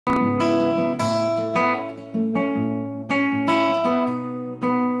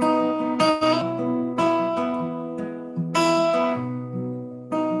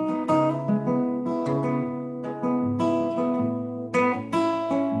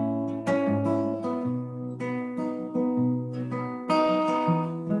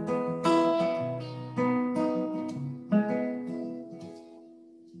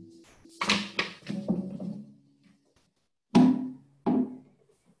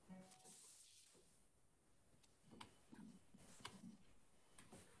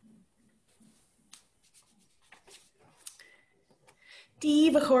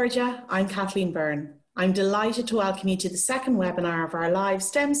Díomh Chorja, I'm Kathleen Byrne. I'm delighted to welcome you to the second webinar of our live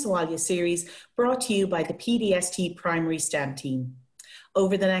STEM Sawalia series brought to you by the PDST Primary STEM team.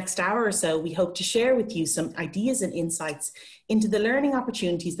 Over the next hour or so, we hope to share with you some ideas and insights into the learning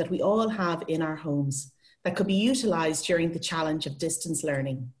opportunities that we all have in our homes that could be utilised during the challenge of distance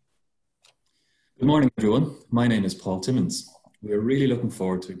learning. Good morning, everyone. My name is Paul Timmins. We are really looking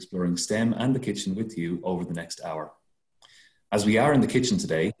forward to exploring STEM and the kitchen with you over the next hour. As we are in the kitchen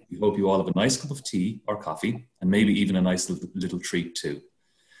today, we hope you all have a nice cup of tea or coffee, and maybe even a nice little treat too.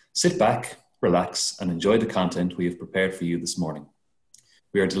 Sit back, relax, and enjoy the content we have prepared for you this morning.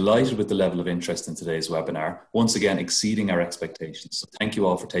 We are delighted with the level of interest in today's webinar, once again exceeding our expectations. So thank you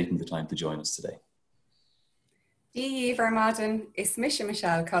all for taking the time to join us today. Díomh Armadan is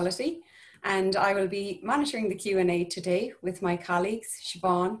Michelle Cullity, and I will be monitoring the Q&A today with my colleagues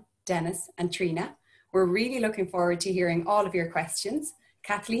Siobhan, Dennis and Trina. We're really looking forward to hearing all of your questions.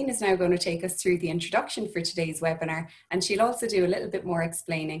 Kathleen is now going to take us through the introduction for today's webinar, and she'll also do a little bit more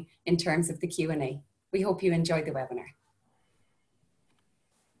explaining in terms of the Q&A. We hope you enjoy the webinar.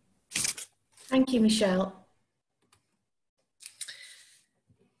 Thank you, Michelle.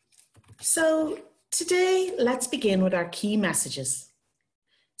 So today, let's begin with our key messages.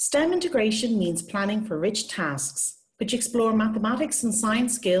 STEM integration means planning for rich tasks, which explore mathematics and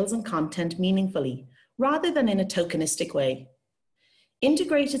science skills and content meaningfully, rather than in a tokenistic way.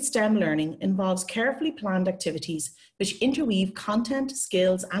 Integrated STEM learning involves carefully planned activities which interweave content,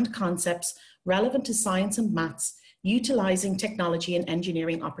 skills, and concepts relevant to science and maths, utilizing technology and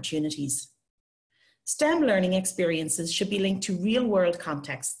engineering opportunities. STEM learning experiences should be linked to real-world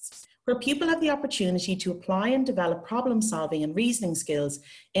contexts, where people have the opportunity to apply and develop problem-solving and reasoning skills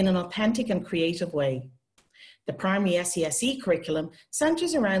in an authentic and creative way. The primary SESE curriculum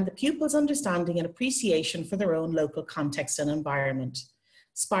centres around the pupils' understanding and appreciation for their own local context and environment,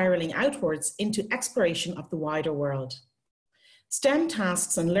 spiralling outwards into exploration of the wider world. STEM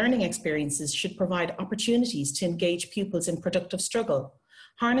tasks and learning experiences should provide opportunities to engage pupils in productive struggle,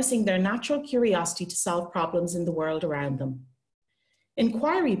 harnessing their natural curiosity to solve problems in the world around them.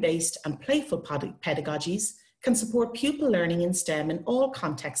 Inquiry-based and playful pedagogies can support pupil learning in STEM in all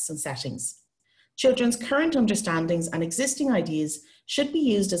contexts and settings. Children's current understandings and existing ideas should be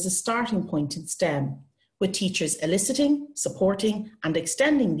used as a starting point in STEM, with teachers eliciting, supporting, and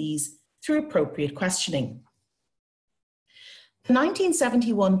extending these through appropriate questioning. The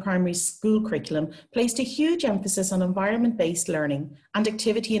 1971 primary school curriculum placed a huge emphasis on environment-based learning and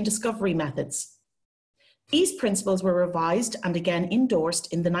activity and discovery methods. These principles were revised and again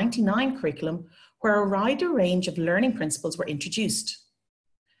endorsed in the 1999 curriculum, where a wider range of learning principles were introduced.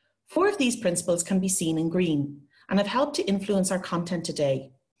 4 of these principles can be seen in green and have helped to influence our content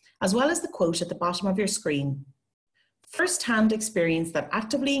today, as well as the quote at the bottom of your screen. First-hand experience that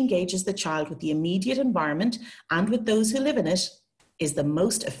actively engages the child with the immediate environment and with those who live in it is the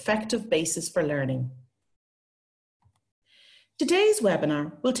most effective basis for learning. Today's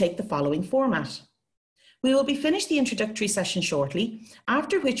webinar will take the following format. We will be finished the introductory session shortly,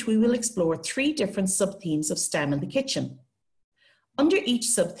 after which we will explore 3 different sub-themes of STEM in the kitchen. Under each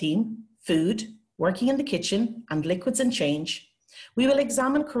sub-theme, food, working in the kitchen, and liquids and change, we will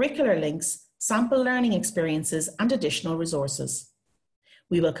examine curricular links, sample learning experiences, and additional resources.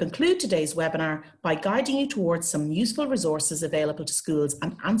 We will conclude today's webinar by guiding you towards some useful resources available to schools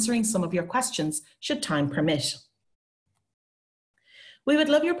and answering some of your questions should time permit. We would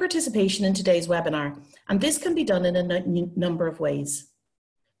love your participation in today's webinar, and this can be done in a number of ways.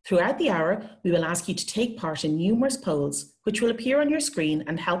 Throughout the hour, we will ask you to take part in numerous polls, which will appear on your screen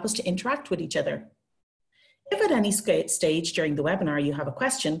and help us to interact with each other. If at any stage during the webinar you have a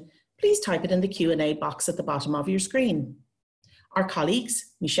question, please type it in the Q&A box at the bottom of your screen. Our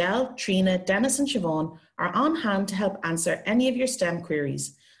colleagues, Michelle, Trina, Dennis and Siobhan, are on hand to help answer any of your STEM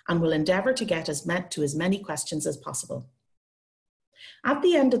queries and will endeavour to get to as many questions as possible. At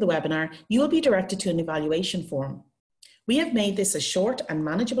the end of the webinar, you will be directed to an evaluation form. We have made this as short and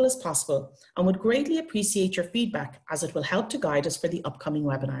manageable as possible and would greatly appreciate your feedback, as it will help to guide us for the upcoming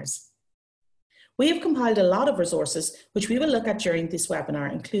webinars. We have compiled a lot of resources which we will look at during this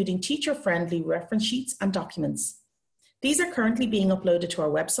webinar, including teacher-friendly reference sheets and documents. These are currently being uploaded to our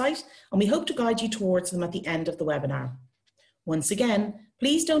website, and we hope to guide you towards them at the end of the webinar. Once again,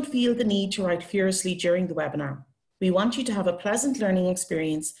 please don't feel the need to write furiously during the webinar. We want you to have a pleasant learning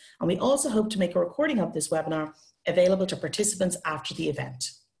experience, and we also hope to make a recording of this webinar available to participants after the event.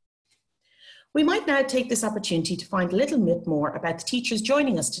 We might now take this opportunity to find a little bit more about the teachers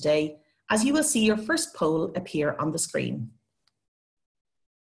joining us today, as you will see your first poll appear on the screen.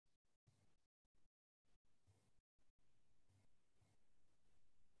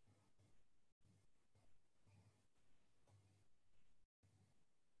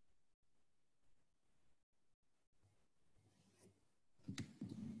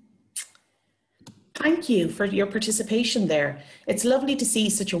 Thank you for your participation there. It's lovely to see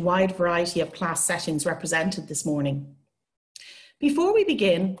such a wide variety of class settings represented this morning. Before we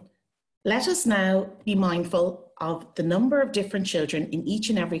begin, let us now be mindful of the number of different children in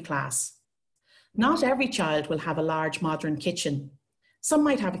each and every class. Not every child will have a large modern kitchen. Some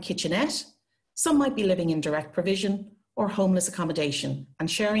might have a kitchenette, some might be living in direct provision or homeless accommodation and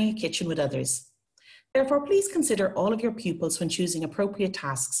sharing a kitchen with others. Therefore, please consider all of your pupils when choosing appropriate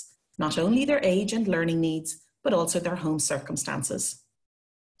tasks, not only their age and learning needs, but also their home circumstances.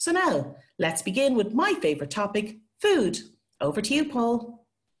 So now, let's begin with my favourite topic, food. Over to you, Paul.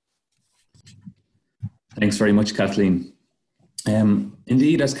 Thanks very much, Kathleen.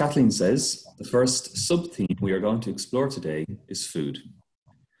 Indeed, as Kathleen says, the first sub-theme we are going to explore today is food.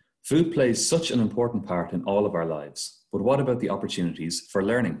 Food plays such an important part in all of our lives, but what about the opportunities for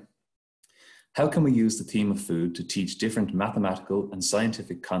learning? How can we use the theme of food to teach different mathematical and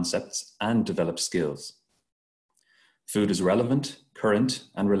scientific concepts and develop skills? Food is relevant, current,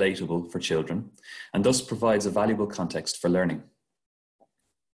 and relatable for children, and thus provides a valuable context for learning.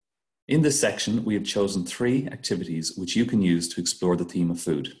 In this section, we have chosen 3 activities which you can use to explore the theme of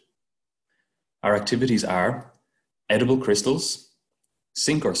food. Our activities are edible crystals,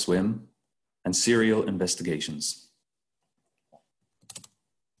 sink or swim, and cereal investigations.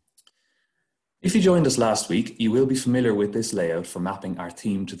 If you joined us last week, you will be familiar with this layout for mapping our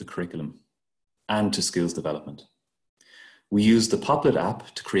theme to the curriculum and to skills development. We used the Poplet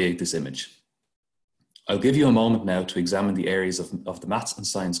app to create this image. I'll give you a moment now to examine the areas of the maths and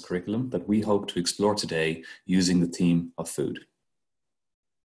science curriculum that we hope to explore today using the theme of food.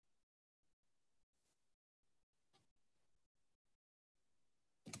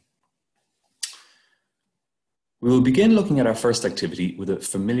 We will begin looking at our first activity with a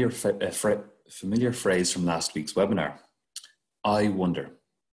familiar phrase from last week's webinar. I wonder.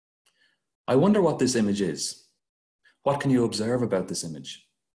 I wonder what this image is. What can you observe about this image?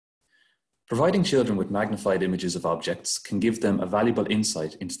 Providing children with magnified images of objects can give them a valuable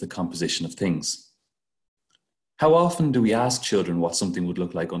insight into the composition of things. How often do we ask children what something would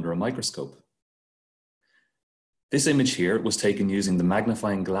look like under a microscope? This image here was taken using the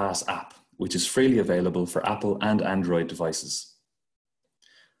Magnifying Glass app, which is freely available for Apple and Android devices.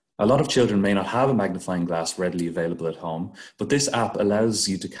 A lot of children may not have a magnifying glass readily available at home, but this app allows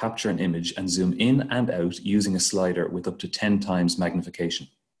you to capture an image and zoom in and out using a slider with up to 10 times magnification.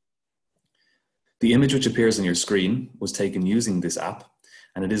 The image which appears on your screen was taken using this app,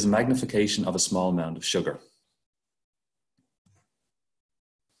 and it is a magnification of a small mound of sugar.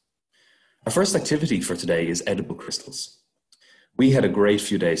 Our first activity for today is edible crystals. We had a great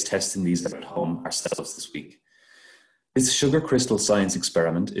few days testing these at home ourselves this week. This sugar crystal science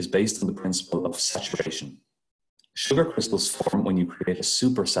experiment is based on the principle of saturation. Sugar crystals form when you create a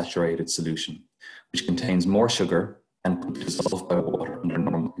supersaturated solution, which contains more sugar and can be dissolved by water under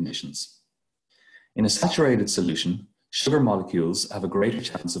normal conditions. In a saturated solution, sugar molecules have a greater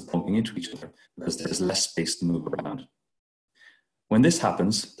chance of bumping into each other because there is less space to move around. When this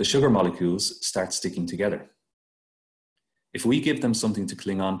happens, the sugar molecules start sticking together. If we give them something to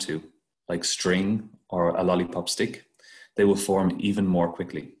cling on to, like string or a lollipop stick, they will form even more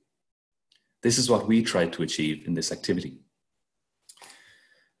quickly. This is what we tried to achieve in this activity.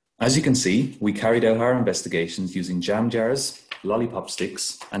 As you can see, we carried out our investigations using jam jars, lollipop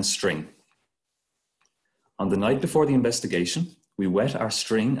sticks, and string. On the night before the investigation, we wet our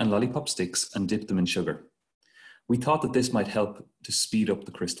string and lollipop sticks and dipped them in sugar. We thought that this might help to speed up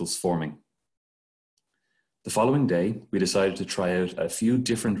the crystals forming. The following day, we decided to try out a few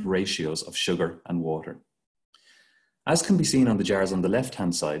different ratios of sugar and water. As can be seen on the jars on the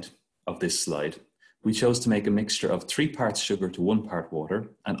left-hand side of this slide, we chose to make a mixture of 3 parts sugar to 1 part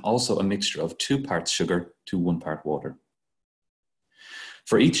water, and also a mixture of 2 parts sugar to 1 part water.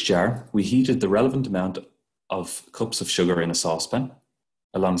 For each jar, we heated the relevant amount of cups of sugar in a saucepan,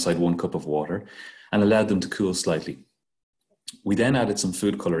 alongside 1 cup of water, and allowed them to cool slightly. We then added some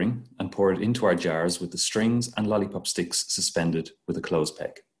food colouring and poured it into our jars with the strings and lollipop sticks suspended with a clothes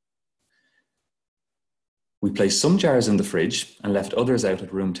peg. We placed some jars in the fridge and left others out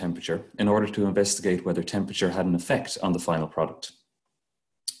at room temperature in order to investigate whether temperature had an effect on the final product.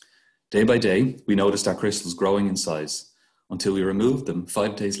 Day by day, we noticed our crystals growing in size until we removed them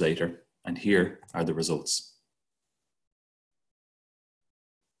 5 days later, and here are the results.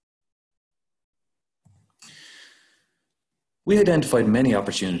 We identified many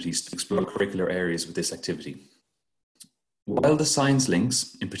opportunities to explore curricular areas with this activity. While the science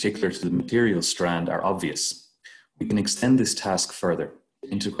links, in particular to the materials strand, are obvious, we can extend this task further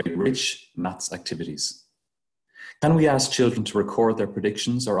to integrate rich maths activities. Can we ask children to record their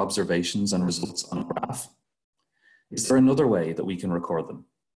predictions or observations and results on a graph? Is there another way that we can record them?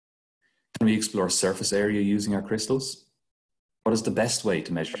 Can we explore surface area using our crystals? What is the best way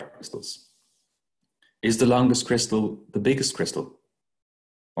to measure our crystals? Is the longest crystal the biggest crystal?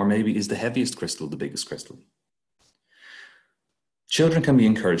 Or maybe is the heaviest crystal the biggest crystal? Children can be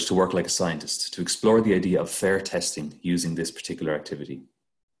encouraged to work like a scientist, to explore the idea of fair testing using this particular activity.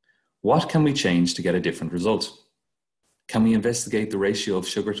 What can we change to get a different result? Can we investigate the ratio of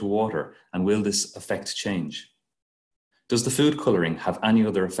sugar to water, and will this affect change? Does the food colouring have any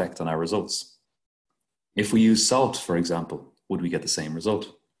other effect on our results? If we use salt, for example, would we get the same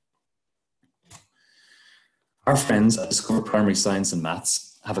result? Our friends at Discover Primary Science and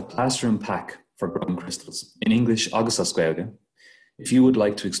Maths have a classroom pack for growing crystals. In English, agus as gaeilge, if you would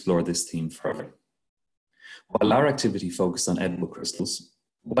like to explore this theme further. While our activity focused on edible crystals,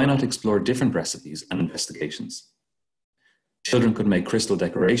 why not explore different recipes and investigations? Children could make crystal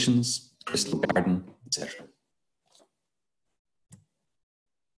decorations, crystal garden, etc.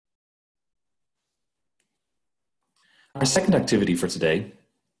 Our second activity for today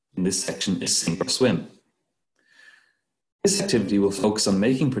in this section is Sink or Swim. This activity will focus on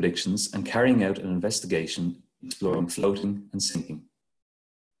making predictions and carrying out an investigation exploring floating and sinking.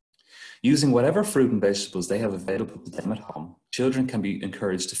 Using whatever fruit and vegetables they have available to them at home, children can be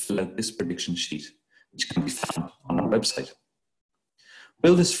encouraged to fill out this prediction sheet, which can be found on our website.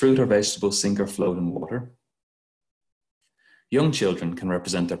 Will this fruit or vegetable sink or float in water? Young children can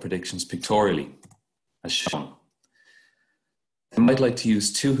represent their predictions pictorially, as shown. They might like to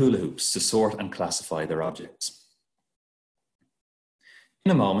use 2 hula hoops to sort and classify their objects.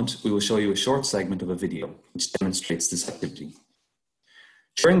 In a moment, we will show you a short segment of a video which demonstrates this activity.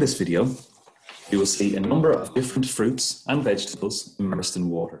 During this video, you will see a number of different fruits and vegetables immersed in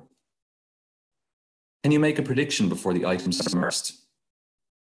water. Can you make a prediction before the items are immersed?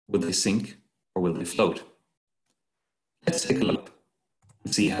 Will they sink or will they float? Let's take a look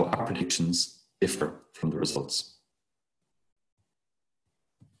and see how our predictions differ from the results.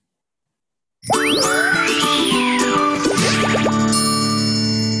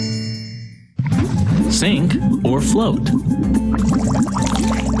 Sink or float?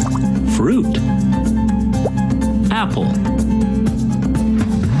 Fruit. Apple.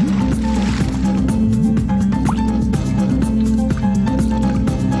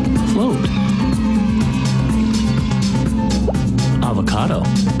 Float. Avocado.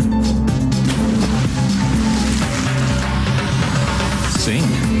 Sink.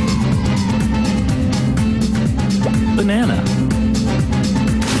 Banana.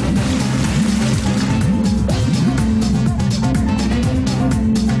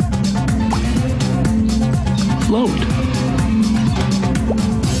 Float.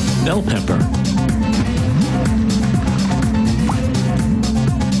 Bell pepper.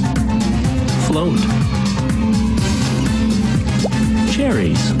 Float.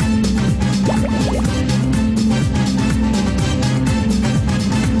 Cherries.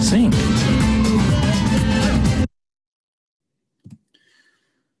 Sink.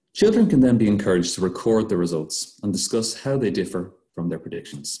 Children can then be encouraged to record the results and discuss how they differ from their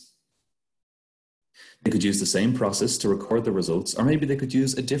predictions. They could use the same process to record the results, or maybe they could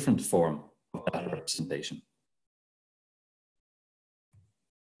use a different form of data representation.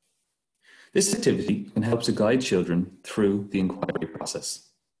 This activity can help to guide children through the inquiry process,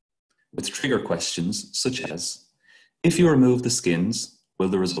 with trigger questions such as, if you remove the skins, will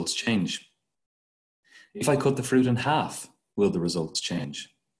the results change? If I cut the fruit in half, will the results change?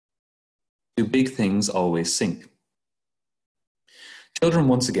 Do big things always sink? Children,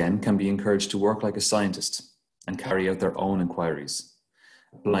 once again, can be encouraged to work like a scientist and carry out their own inquiries,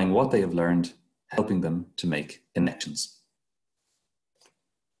 applying what they have learned, helping them to make connections.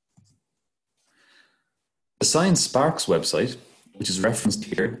 The Science Sparks website, which is referenced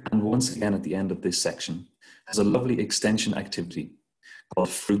here and once again at the end of this section, has a lovely extension activity called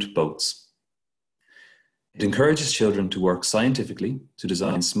Fruit Boats. It encourages children to work scientifically to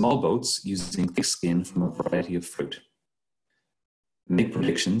design small boats using thick skin from a variety of fruit, make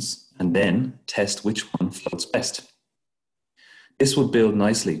predictions, and then test which one floats best. This would build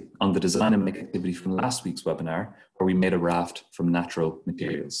nicely on the design and make activity from last week's webinar, where we made a raft from natural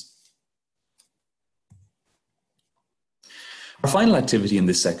materials. Our final activity in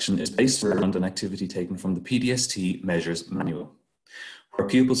this section is based around an activity taken from the PDST Measures Manual, where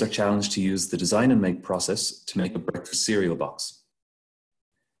pupils are challenged to use the design and make process to make a breakfast cereal box.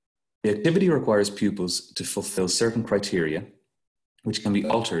 The activity requires pupils to fulfill certain criteria, which can be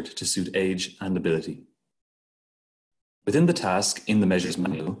altered to suit age and ability. Within the task in the measures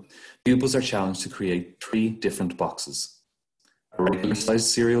manual, pupils are challenged to create 3 different boxes. A regular sized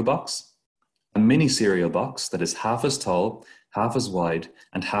cereal box, a mini cereal box that is half as tall, half as wide,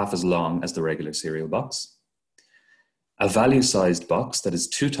 and half as long as the regular cereal box, a value-sized box that is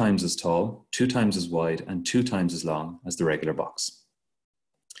 2 times as tall, 2 times as wide, and 2 times as long as the regular box.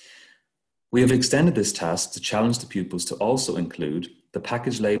 We have extended this task to challenge the pupils to also include the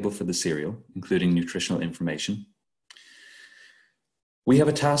package label for the cereal, including nutritional information. We have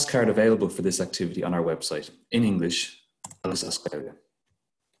a task card available for this activity on our website, in English, Alice Australia.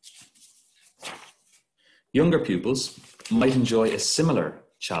 Younger pupils might enjoy a similar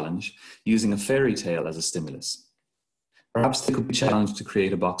challenge using a fairy tale as a stimulus. Perhaps they could be challenged to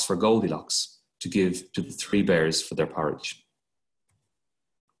create a box for Goldilocks to give to the 3 bears for their porridge.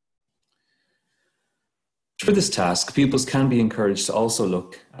 Through this task, pupils can be encouraged to also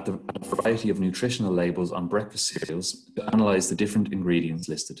look at a variety of nutritional labels on breakfast cereals to analyse the different ingredients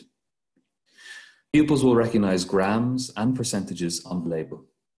listed. Pupils will recognise grams and percentages on the label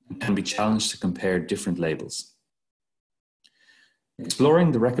and can be challenged to compare different labels.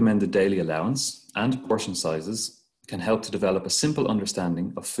 Exploring the recommended daily allowance and portion sizes can help to develop a simple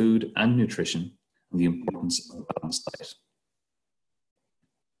understanding of food and nutrition and the importance of a balanced diet.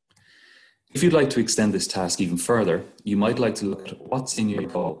 If you'd like to extend this task even further, you might like to look at what's in your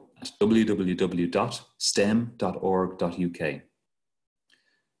goal at www.stem.org.uk.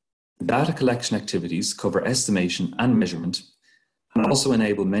 The data collection activities cover estimation and measurement and also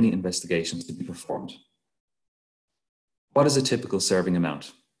enable many investigations to be performed. What is a typical serving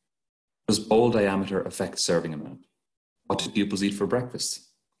amount? Does bowl diameter affect serving amount? What do pupils eat for breakfast?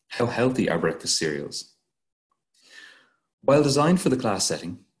 How healthy are breakfast cereals? While designed for the class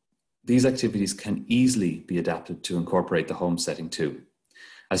setting, these activities can easily be adapted to incorporate the home setting too,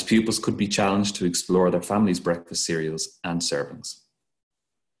 as pupils could be challenged to explore their family's breakfast cereals and servings.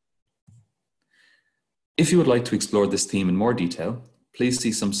 If you would like to explore this theme in more detail, please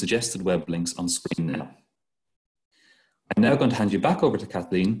see some suggested web links on screen now. I'm now going to hand you back over to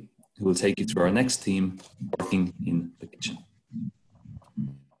Kathleen, who will take you through our next theme, working in the kitchen.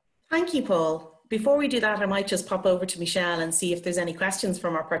 Thank you, Paul. Before we do that, I might just pop over to Michelle and see if there's any questions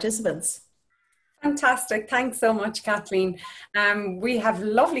from our participants. Fantastic. Thanks so much, Kathleen. We have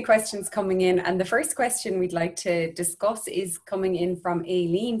lovely questions coming in, and the first question we'd like to discuss is coming in from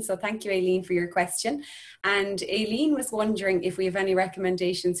Aileen. So thank you, Aileen, for your question. And Aileen was wondering if we have any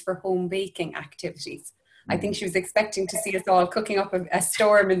recommendations for home baking activities. I think she was expecting to see us all cooking up a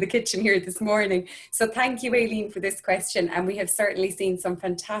storm in the kitchen here this morning. So thank you, Aileen, for this question. And we have certainly seen some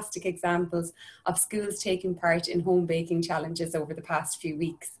fantastic examples of schools taking part in home baking challenges over the past few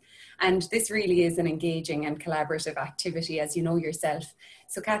weeks. And this really is an engaging and collaborative activity, as you know yourself.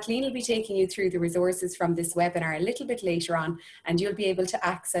 So Kathleen will be taking you through the resources from this webinar a little bit later on, and you'll be able to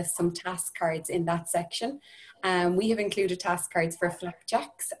access some task cards in that section. We have included task cards for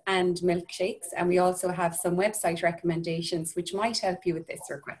flapjacks and milkshakes, and we also have some website recommendations which might help you with this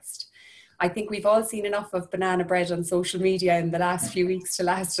request. I think we've all seen enough of banana bread on social media in the last few weeks to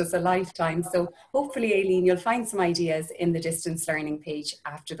last us a lifetime. So hopefully, Aileen, you'll find some ideas in the distance learning page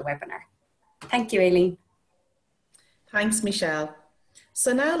after the webinar. Thank you, Aileen. Thanks, Michelle.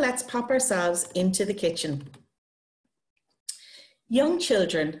 So now let's pop ourselves into the kitchen. Young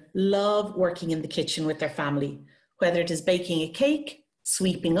children love working in the kitchen with their family, whether it is baking a cake,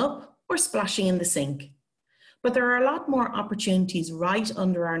 sweeping up, or splashing in the sink. But there are a lot more opportunities right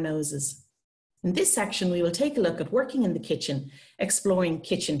under our noses. In this section, we will take a look at working in the kitchen, exploring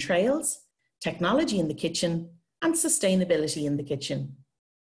kitchen trails, technology in the kitchen, and sustainability in the kitchen.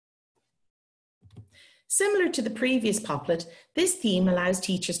 Similar to the previous Poplet, this theme allows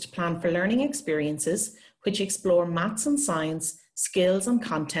teachers to plan for learning experiences which explore maths and science, skills and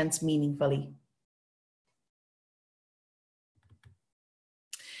contents meaningfully.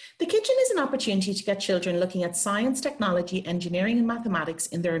 The kitchen is an opportunity to get children looking at science, technology, engineering and mathematics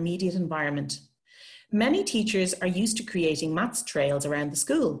in their immediate environment. Many teachers are used to creating maths trails around the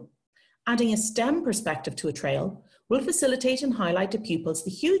school. Adding a STEM perspective to a trail will facilitate and highlight to pupils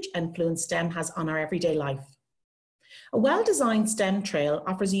the huge influence STEM has on our everyday life. A well-designed STEM trail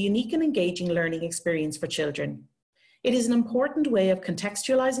offers a unique and engaging learning experience for children. It is an important way of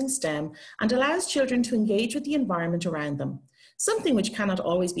contextualizing STEM and allows children to engage with the environment around them, something which cannot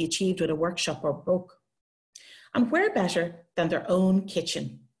always be achieved with a workshop or book. And where better than their own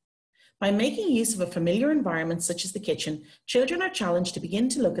kitchen? By making use of a familiar environment such as the kitchen, children are challenged to begin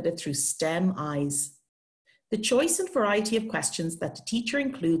to look at it through STEM eyes. The choice and variety of questions that the teacher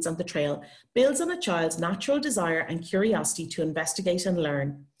includes on the trail builds on a child's natural desire and curiosity to investigate and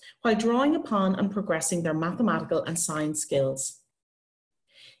learn, while drawing upon and progressing their mathematical and science skills.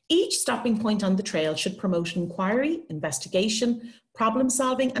 Each stopping point on the trail should promote inquiry, investigation, problem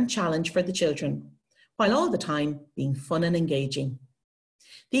solving and challenge for the children, while all the time being fun and engaging.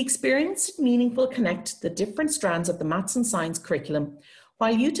 The experience and meaningful connect the different strands of the maths and science curriculum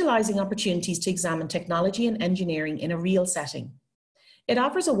while utilising opportunities to examine technology and engineering in a real setting. It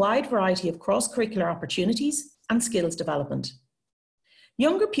offers a wide variety of cross-curricular opportunities and skills development.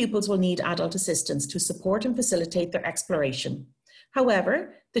 Younger pupils will need adult assistance to support and facilitate their exploration.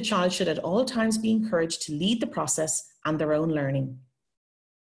 However, the child should at all times be encouraged to lead the process and their own learning.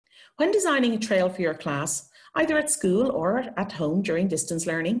 When designing a trail for your class, either at school or at home during distance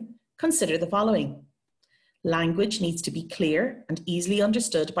learning, consider the following. Language needs to be clear and easily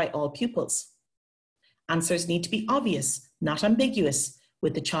understood by all pupils. Answers need to be obvious, not ambiguous,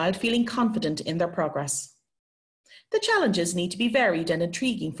 with the child feeling confident in their progress. The challenges need to be varied and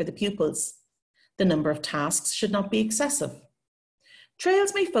intriguing for the pupils. The number of tasks should not be excessive.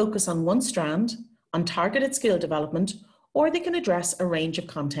 Trails may focus on one strand, on targeted skill development, or they can address a range of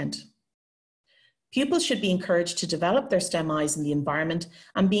content. Pupils should be encouraged to develop their STEM eyes in the environment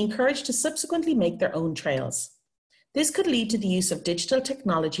and be encouraged to subsequently make their own trails. This could lead to the use of digital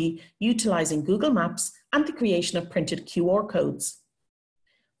technology utilising Google Maps and the creation of printed QR codes.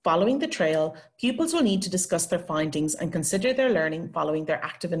 Following the trail, pupils will need to discuss their findings and consider their learning following their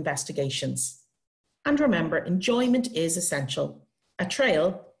active investigations. And remember, enjoyment is essential. A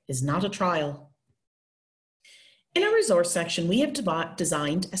trail is not a trial. In our resource section, we have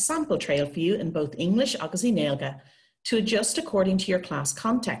designed a sample trail for you in both English agus Néalga to adjust according to your class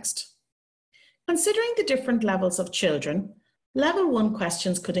context. Considering the different levels of children, level 1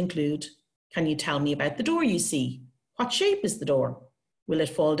 questions could include, can you tell me about the door you see? What shape is the door? Will it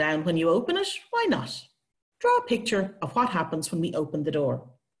fall down when you open it? Why not? Draw a picture of what happens when we open the door.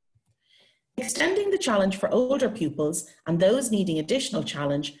 Extending the challenge for older pupils and those needing additional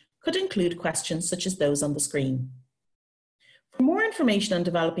challenge could include questions such as those on the screen. For more information on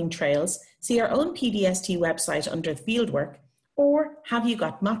developing trails, see our own PDST website under Fieldwork or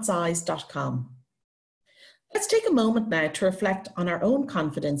haveyougotmathseyes.com. Let's take a moment now to reflect on our own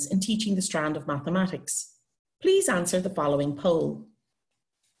confidence in teaching the strand of mathematics. Please answer the following poll.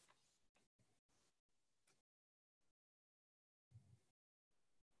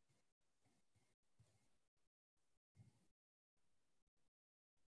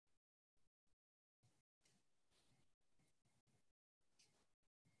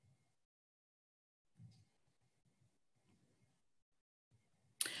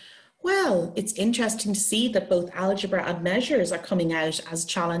 Well, it's interesting to see that both algebra and measures are coming out as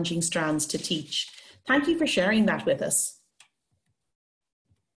challenging strands to teach. Thank you for sharing that with us.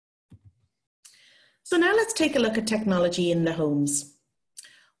 So now let's take a look at technology in the homes.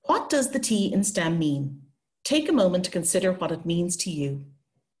 What does the T in STEM mean? Take a moment to consider what it means to you.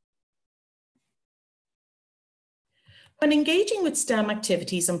 When engaging with STEM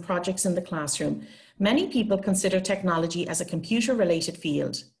activities and projects in the classroom, many people consider technology as a computer-related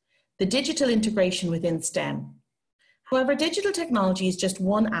field. The digital integration within STEM. However, digital technology is just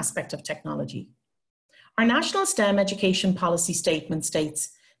one aspect of technology. Our National STEM Education Policy Statement states,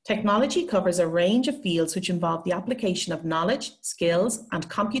 technology covers a range of fields which involve the application of knowledge, skills, and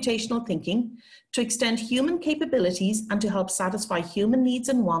computational thinking to extend human capabilities and to help satisfy human needs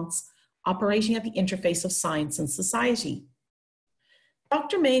and wants operating at the interface of science and society.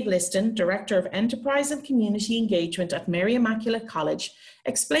 Dr. Maeve Liston, Director of Enterprise and Community Engagement at Mary Immaculate College,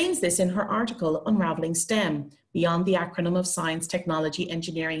 explains this in her article Unraveling STEM, beyond the acronym of Science, Technology,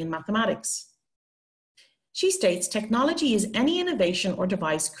 Engineering and Mathematics. She states technology is any innovation or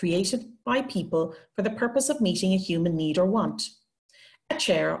device created by people for the purpose of meeting a human need or want. A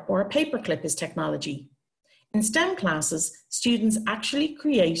chair or a paperclip is technology. In STEM classes, students actually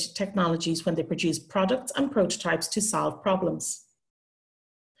create technologies when they produce products and prototypes to solve problems.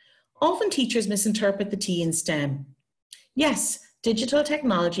 Often teachers misinterpret the T in STEM. Yes, digital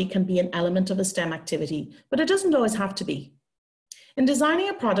technology can be an element of a STEM activity, but it doesn't always have to be. In designing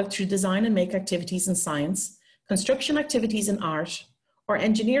a product through design and make activities in science, construction activities in art, or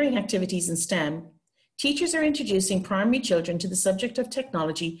engineering activities in STEM, teachers are introducing primary children to the subject of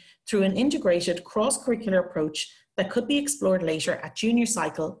technology through an integrated cross-curricular approach that could be explored later at junior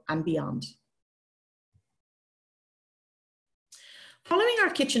cycle and beyond. Following our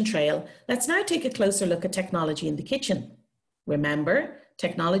kitchen trail, let's now take a closer look at technology in the kitchen. Remember,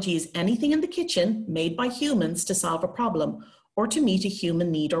 technology is anything in the kitchen made by humans to solve a problem or to meet a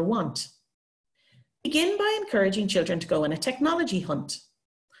human need or want. Begin by encouraging children to go on a technology hunt.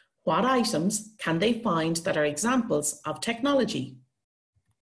 What items can they find that are examples of technology?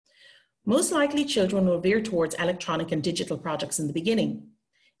 Most likely children will veer towards electronic and digital products in the beginning.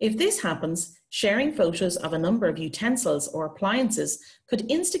 If this happens, sharing photos of a number of utensils or appliances could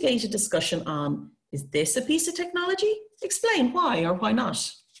instigate a discussion on, is this a piece of technology? Explain why or why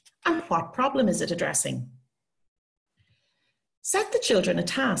not. And what problem is it addressing? Set the children a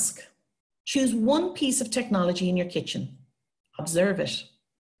task. Choose one piece of technology in your kitchen. Observe it.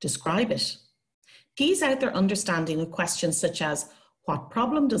 Describe it. Tease out their understanding with questions such as, what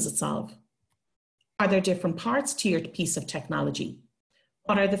problem does it solve? Are there different parts to your piece of technology?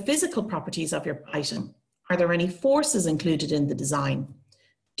 What are the physical properties of your item? Are there any forces included in the design?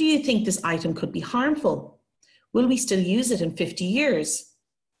 Do you think this item could be harmful? Will we still use it in 50 years?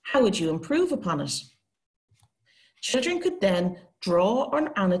 How would you improve upon it? Children could then draw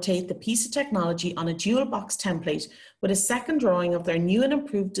or annotate the piece of technology on a dual box template with a second drawing of their new and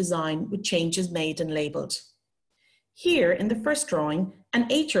improved design with changes made and labelled. Here in the first drawing, an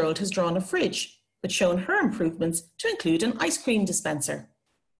 8-year-old has drawn a fridge, but shown her improvements to include an ice cream dispenser.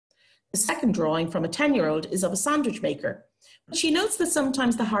 The second drawing from a 10-year-old is of a sandwich maker, but she notes that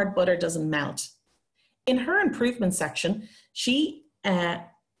sometimes the hard butter doesn't melt. In her improvement section, she has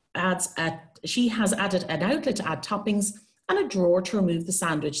added an outlet to add toppings and a drawer to remove the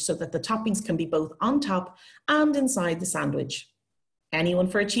sandwich so that the toppings can be both on top and inside the sandwich. Anyone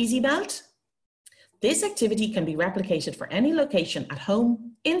for a cheesy melt? This activity can be replicated for any location at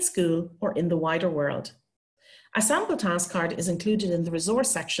home, in school, or in the wider world. A sample task card is included in the resource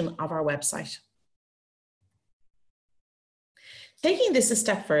section of our website. Taking this a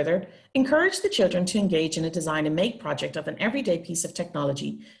step further, encourage the children to engage in a design and make project of an everyday piece of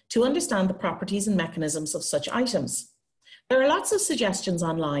technology to understand the properties and mechanisms of such items. There are lots of suggestions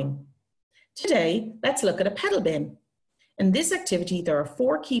online. Today, let's look at a pedal bin. In this activity, there are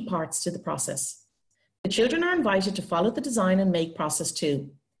 4 key parts to the process. The children are invited to follow the design and make process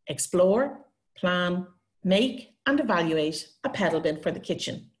to explore, plan, make, and evaluate a pedal bin for the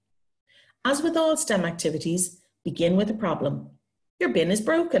kitchen. As with all STEM activities, begin with a problem. Your bin is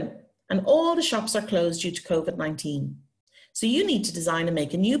broken and all the shops are closed due to COVID-19. So you need to design and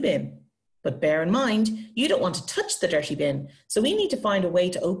make a new bin. But bear in mind, you don't want to touch the dirty bin, so we need to find a way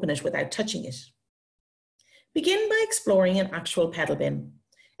to open it without touching it. Begin by exploring an actual pedal bin.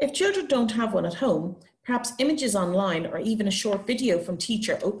 If children don't have one at home, perhaps images online or even a short video from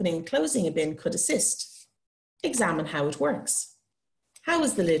teacher opening and closing a bin could assist. Examine how it works. How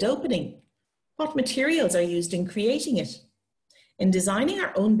is the lid opening? What materials are used in creating it? In designing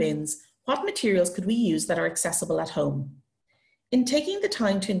our own bins, what materials could we use that are accessible at home? In taking the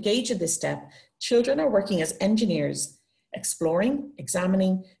time to engage in this step, children are working as engineers, exploring,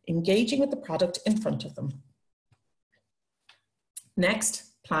 examining, engaging with the product in front of them. Next,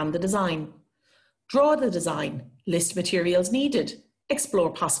 plan the design. Draw the design, list materials needed,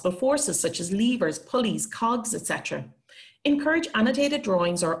 explore possible forces such as levers, pulleys, cogs, etc. Encourage annotated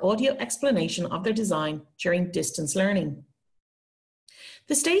drawings or audio explanation of their design during distance learning.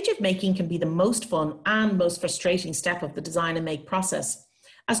 The stage of making can be the most fun and most frustrating step of the design and make process,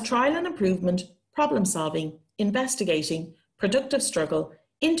 as trial and improvement, problem solving, investigating, productive struggle,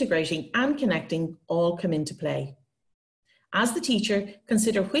 integrating and connecting all come into play. As the teacher,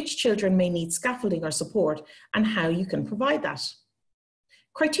 consider which children may need scaffolding or support and how you can provide that.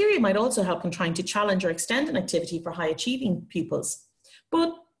 Criteria might also help in trying to challenge or extend an activity for high-achieving pupils,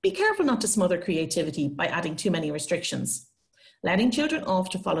 but be careful not to smother creativity by adding too many restrictions. Letting children off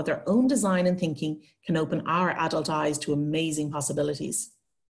to follow their own design and thinking can open our adult eyes to amazing possibilities.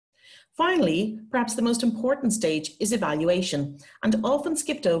 Finally, perhaps the most important stage is evaluation, and often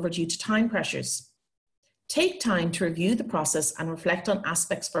skipped over due to time pressures. Take time to review the process and reflect on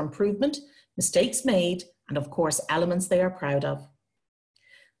aspects for improvement, mistakes made, and of course, elements they are proud of.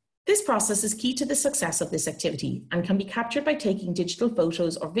 This process is key to the success of this activity and can be captured by taking digital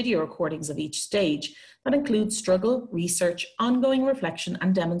photos or video recordings of each stage that include struggle, research, ongoing reflection,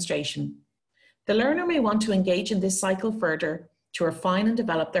 and demonstration. The learner may want to engage in this cycle further to refine and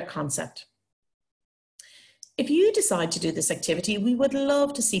develop their concept. If you decide to do this activity, we would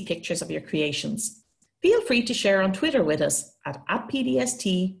love to see pictures of your creations. Feel free to share on Twitter with us at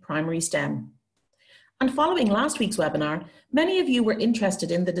PDST Primary STEM. And following last week's webinar, many of you were interested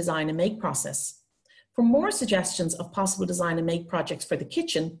in the design and make process. For more suggestions of possible design and make projects for the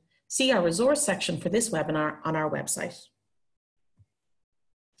kitchen, see our resource section for this webinar on our website.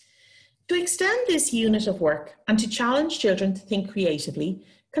 To extend this unit of work and to challenge children to think creatively,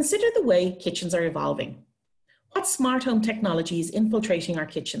 consider the way kitchens are evolving. What smart home technology is infiltrating our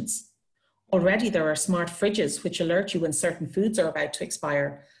kitchens? Already there are smart fridges which alert you when certain foods are about to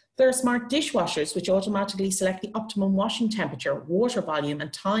expire. There are smart dishwashers which automatically select the optimum washing temperature, water volume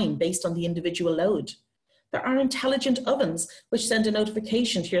and time based on the individual load. There are intelligent ovens which send a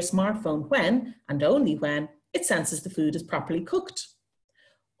notification to your smartphone when, and only when, it senses the food is properly cooked.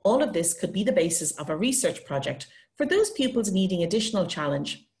 All of this could be the basis of a research project for those pupils needing additional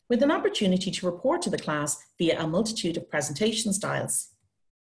challenge, with an opportunity to report to the class via a multitude of presentation styles.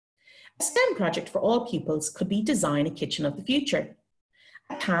 A STEM project for all pupils could be Design a Kitchen of the Future.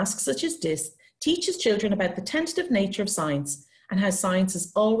 A task such as this teaches children about the tentative nature of science and how science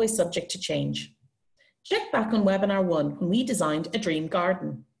is always subject to change. Check back on webinar 1 when we designed a dream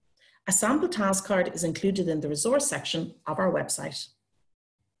garden. A sample task card is included in the resource section of our website.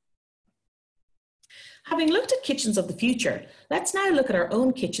 Having looked at kitchens of the future, let's now look at our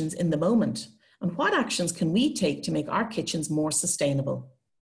own kitchens in the moment and what actions can we take to make our kitchens more sustainable.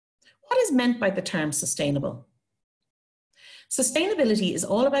 What is meant by the term sustainable? Sustainability is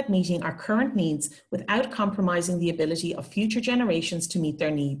all about meeting our current needs without compromising the ability of future generations to meet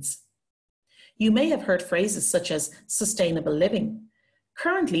their needs. You may have heard phrases such as sustainable living.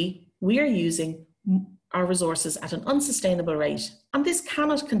 Currently, we are using our resources at an unsustainable rate, and this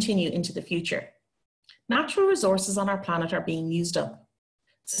cannot continue into the future. Natural resources on our planet are being used up.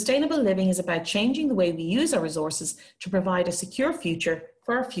 Sustainable living is about changing the way we use our resources to provide a secure future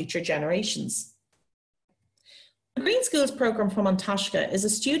for our future generations. The Green Schools programme from Antashka is a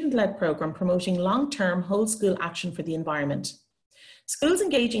student-led programme promoting long-term whole school action for the environment. Schools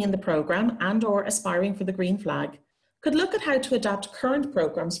engaging in the programme and/or aspiring for the green flag could look at how to adapt current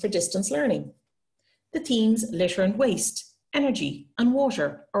programmes for distance learning. The themes litter and waste, energy and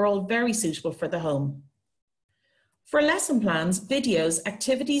water are all very suitable for the home. For lesson plans, videos,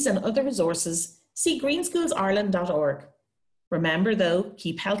 activities and other resources, see greenschoolsireland.org. Remember though,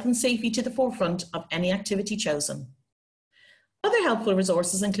 keep health and safety to the forefront of any activity chosen. Other helpful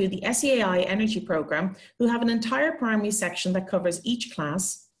resources include the SEAI Energy Programme, who have an entire primary section that covers each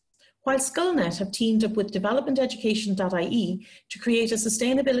class, while SkullNet have teamed up with developmenteducation.ie to create a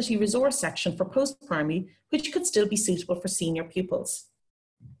sustainability resource section for post-primary, which could still be suitable for senior pupils.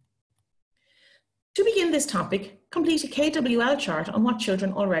 To begin this topic, complete a KWL chart on what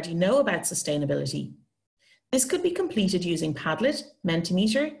children already know about sustainability. This could be completed using Padlet,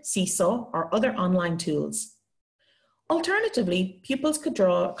 Mentimeter, Seesaw, or other online tools. Alternatively, pupils could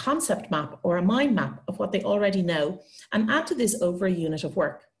draw a concept map or a mind map of what they already know and add to this over a unit of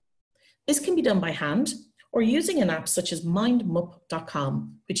work. This can be done by hand or using an app such as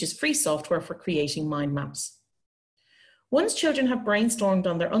mindmup.com, which is free software for creating mind maps. Once children have brainstormed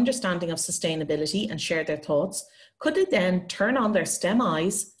on their understanding of sustainability and shared their thoughts, could they then turn on their STEM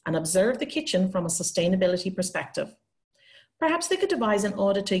eyes and observe the kitchen from a sustainability perspective? Perhaps they could devise an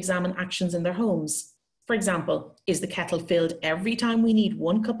audit to examine actions in their homes. For example, is the kettle filled every time we need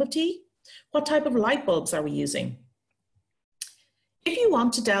 1 cup of tea? What type of light bulbs are we using? If you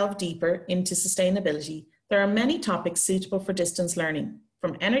want to delve deeper into sustainability, there are many topics suitable for distance learning,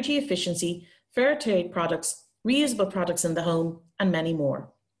 from energy efficiency, fair trade products, reusable products in the home, and many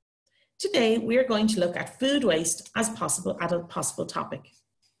more. Today, we are going to look at food waste as a possible topic.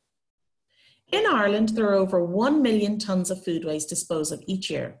 In Ireland, there are over 1 million tonnes of food waste disposed of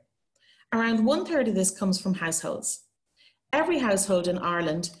each year. Around 1/3 of this comes from households. Every household in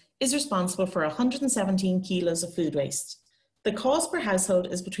Ireland is responsible for 117 kilos of food waste. The cost per household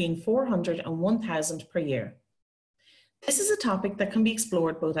is between 400 and 1,000 per year. This is a topic that can be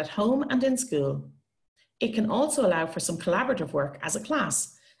explored both at home and in school. It can also allow for some collaborative work as a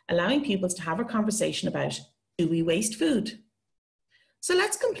class, allowing pupils to have a conversation about, do we waste food? So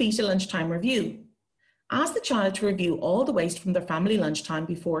let's complete a lunchtime review. Ask the child to review all the waste from their family lunchtime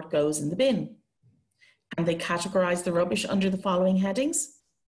before it goes in the bin. Can they categorise the rubbish under the following headings?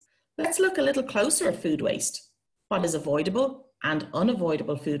 Let's look a little closer at food waste. What is avoidable and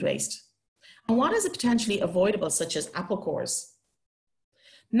unavoidable food waste? And what is potentially avoidable, such as apple cores?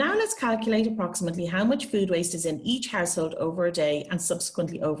 Now let's calculate approximately how much food waste is in each household over a day and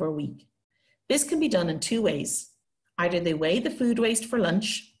subsequently over a week. This can be done in 2 ways. Either they weigh the food waste for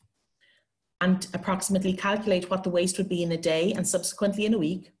lunch and approximately calculate what the waste would be in a day and subsequently in a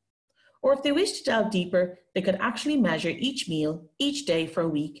week, or if they wish to delve deeper, they could actually measure each meal, each day for a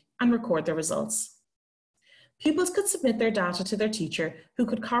week and record their results. Pupils could submit their data to their teacher, who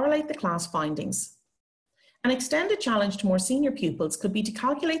could correlate the class findings. An extended challenge to more senior pupils could be to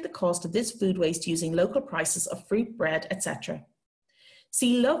calculate the cost of this food waste using local prices of fruit, bread, etc.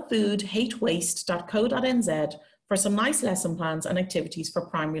 See lovefoodhatewaste.co.nz for some nice lesson plans and activities for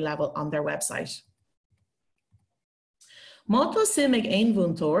primary level on their website. Mátá simig ein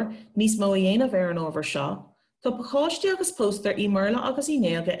bhúntóir níos mó a dhéanamh ar an ábhar seo, tá pacháistí agus póstar í marla agus í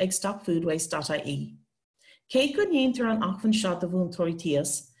néalga ag stopfoodwaste.ie. Cé go ndéantar an achfann seo do bhúntóirí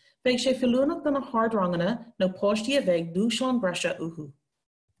tíos, beidh sé fiúnach don na hardrangana nó páistí a bheith dúsán breise uhu.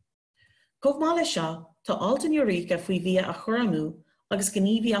 Chomh maith le seo, tá altan Eurica faoi bhí a churamú agus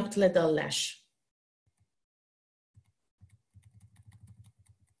gníomhíocht le dul leis.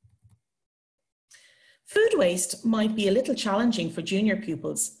 Food waste might be a little challenging for junior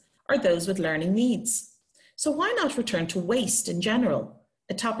pupils or those with learning needs. So why not return to waste in general,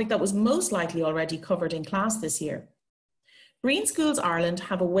 a topic that was most likely already covered in class this year? Green Schools Ireland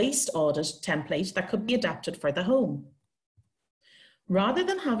have a waste audit template that could be adapted for the home. Rather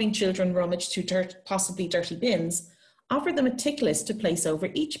than having children rummage through possibly dirty bins, offer them a tick list to place over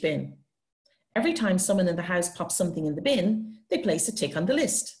each bin. Every time someone in the house pops something in the bin, they place a tick on the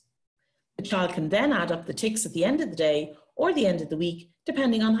list. The child can then add up the ticks at the end of the day or the end of the week,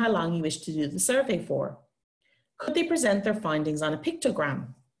 depending on how long you wish to do the survey for. Could they present their findings on a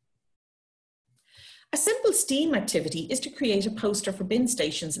pictogram? A simple STEAM activity is to create a poster for bin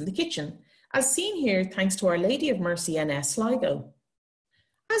stations in the kitchen, as seen here thanks to Our Lady of Mercy NS Sligo.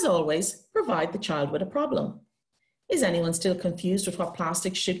 As always, provide the child with a problem. Is anyone still confused with what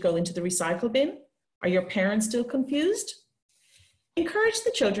plastics should go into the recycle bin? Are your parents still confused? Encourage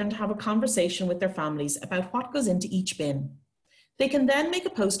the children to have a conversation with their families about what goes into each bin. They can then make a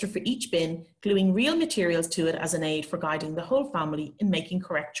poster for each bin, gluing real materials to it as an aid for guiding the whole family in making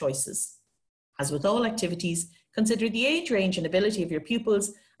correct choices. As with all activities, consider the age range and ability of your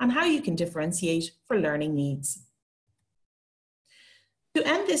pupils and how you can differentiate for learning needs. To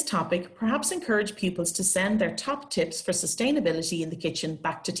end this topic, perhaps encourage pupils to send their top tips for sustainability in the kitchen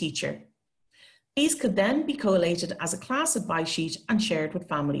back to teacher. These could then be collated as a class advice sheet and shared with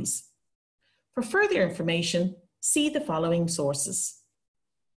families. For further information, see the following sources.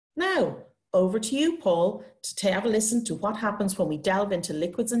 Now, over to you, Paul, to have a listen to what happens when we delve into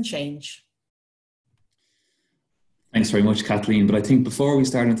liquids and change. Thanks very much, Kathleen. But I think before we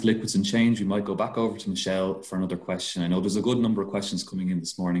start into liquids and change, we might go back over to Michelle for another question. I know there's a good number of questions coming in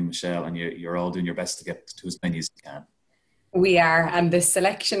this morning, Michelle, and you're all doing your best to get to as many as you can. We are, and the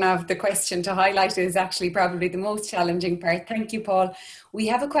selection of the question to highlight is actually probably the most challenging part. Thank you, Paul. We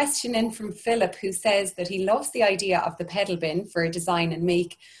have a question in from Philip, who says that he loves the idea of the pedal bin for a design and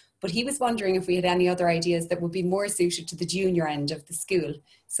make, but he was wondering if we had any other ideas that would be more suited to the junior end of the school.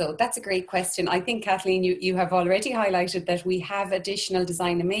 So that's a great question. I think, Kathleen, you have already highlighted that we have additional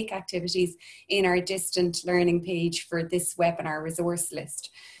design and make activities in our distant learning page for this webinar resource list.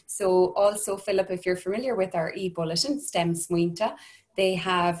 So also, Philip, if you're familiar with our e-bulletin, STEM Smuinta, they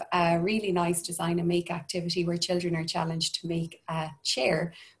have a really nice design and make activity where children are challenged to make a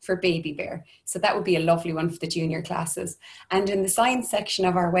chair for Baby Bear. So that would be a lovely one for the junior classes. And in the science section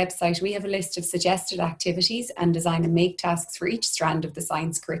of our website, we have a list of suggested activities and design and make tasks for each strand of the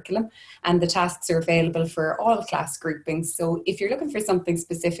science curriculum. And the tasks are available for all class groupings. So if you're looking for something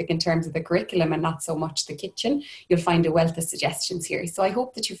specific in terms of the curriculum and not so much the kitchen, you'll find a wealth of suggestions here. So I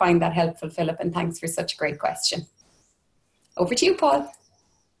hope that you find that helpful, Philip, and thanks for such a great question. Over to you, Paul.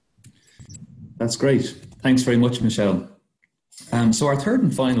 That's great. Thanks very much, Michelle. So our third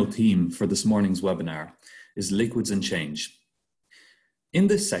and final theme for this morning's webinar is liquids and change. In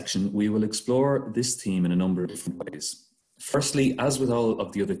this section, we will explore this theme in a number of different ways. Firstly, as with all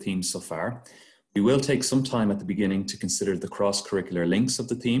of the other themes so far, we will take some time at the beginning to consider the cross-curricular links of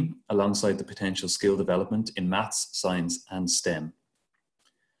the theme alongside the potential skill development in maths, science, and STEM.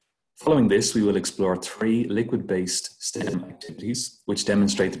 Following this, we will explore 3 liquid-based STEM activities which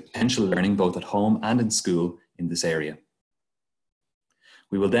demonstrate the potential learning both at home and in school in this area.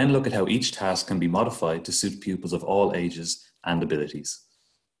 We will then look at how each task can be modified to suit pupils of all ages and abilities.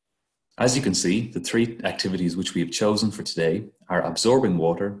 As you can see, the 3 activities which we have chosen for today are absorbing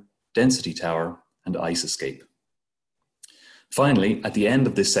water, density tower, and ice escape. Finally, at the end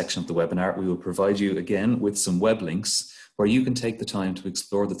of this section of the webinar, we will provide you again with some web links where you can take the time to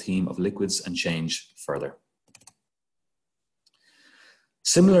explore the theme of liquids and change further.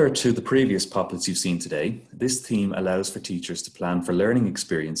 Similar to the previous poplets you've seen today, this theme allows for teachers to plan for learning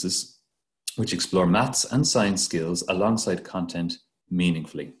experiences which explore maths and science skills alongside content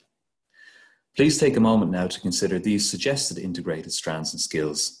meaningfully. Please take a moment now to consider these suggested integrated strands and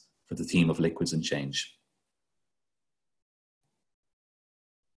skills for the theme of liquids and change.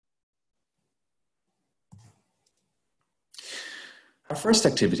 Our first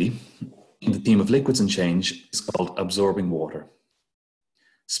activity in the theme of liquids and change is called absorbing water.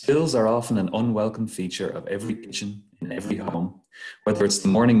 Spills are often an unwelcome feature of every kitchen in every home, whether it's the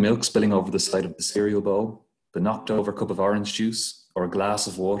morning milk spilling over the side of the cereal bowl, the knocked over cup of orange juice, or a glass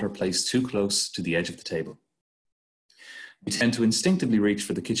of water placed too close to the edge of the table. We tend to instinctively reach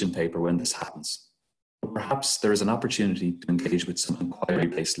for the kitchen paper when this happens. But perhaps there is an opportunity to engage with some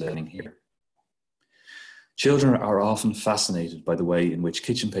inquiry-based learning here. Children are often fascinated by the way in which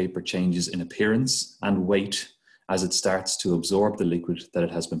kitchen paper changes in appearance and weight as it starts to absorb the liquid that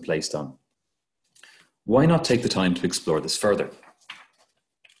it has been placed on. Why not take the time to explore this further?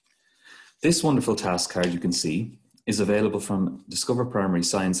 This wonderful task card you can see is available from Discover Primary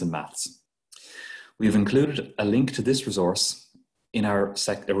Science and Maths. We've included a link to this resource in our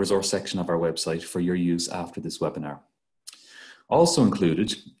resource section of our website for your use after this webinar. Also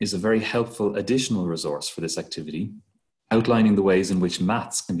included is a very helpful additional resource for this activity, outlining the ways in which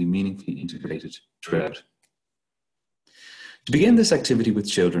maths can be meaningfully integrated throughout. To begin this activity with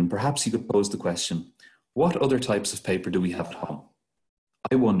children, perhaps you could pose the question, what other types of paper do we have at home?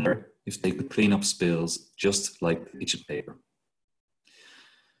 I wonder if they could clean up spills just like the kitchen paper.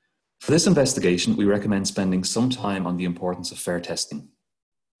 For this investigation, we recommend spending some time on the importance of fair testing.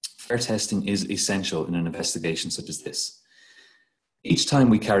 Fair testing is essential in an investigation such as this. Each time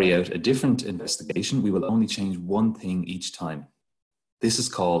we carry out a different investigation, we will only change one thing each time. This is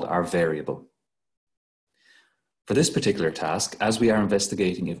called our variable. For this particular task, as we are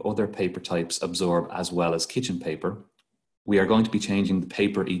investigating if other paper types absorb as well as kitchen paper, we are going to be changing the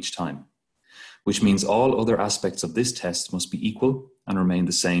paper each time, which means all other aspects of this test must be equal and remain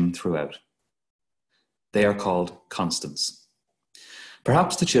the same throughout. They are called constants.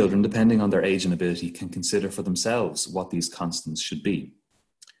 Perhaps the children, depending on their age and ability, can consider for themselves what these constants should be.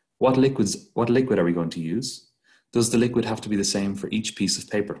 What liquid are we going to use? Does the liquid have to be the same for each piece of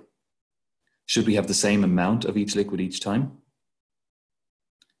paper? Should we have the same amount of each liquid each time?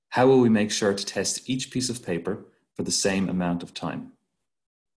 How will we make sure to test each piece of paper for the same amount of time?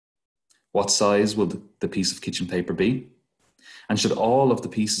 What size will the piece of kitchen paper be? And should all of the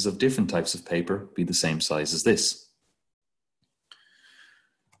pieces of different types of paper be the same size as this?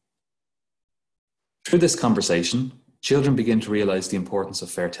 Through this conversation, children begin to realize the importance of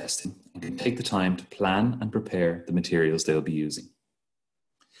fair testing and can take the time to plan and prepare the materials they'll be using.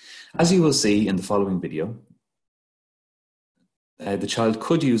 As you will see in the following video, the child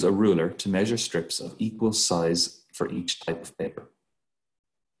could use a ruler to measure strips of equal size for each type of paper.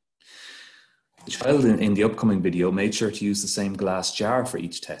 The child in the upcoming video made sure to use the same glass jar for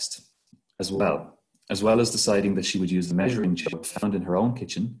each test as well as deciding that she would use the measuring jug found in her own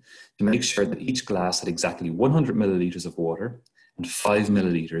kitchen to make sure that each glass had exactly 100 milliliters of water and 5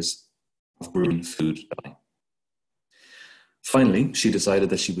 milliliters of brewing food. Finally, she decided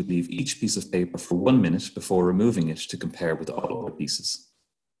that she would leave each piece of paper for 1 minute before removing it to compare with all other pieces.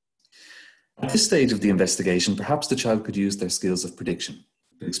 At this stage of the investigation, perhaps the child could use their skills of prediction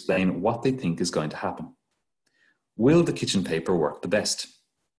to explain what they think is going to happen. Will the kitchen paper work the best?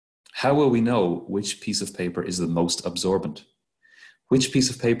 How will we know which piece of paper is the most absorbent? Which piece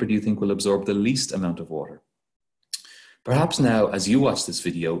of paper do you think will absorb the least amount of water? Perhaps now, as you watch this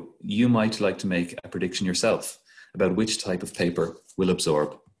video, you might like to make a prediction yourself about which type of paper will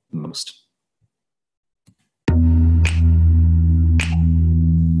absorb the most.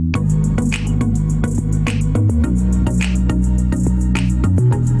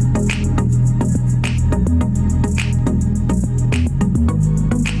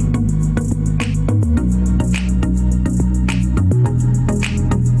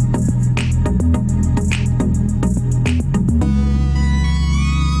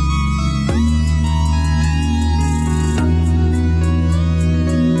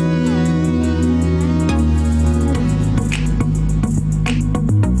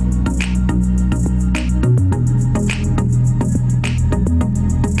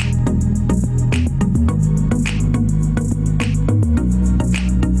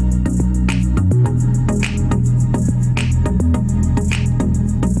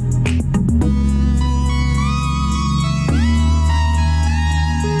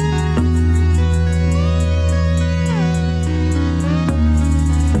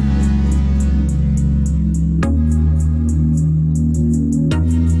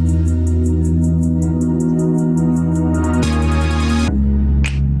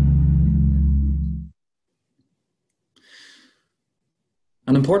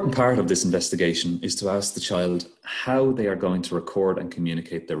 An important part of this investigation is to ask the child how they are going to record and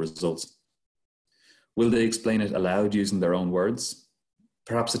communicate their results. Will they explain it aloud using their own words?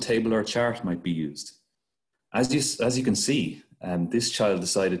 Perhaps a table or a chart might be used. As you can see, this child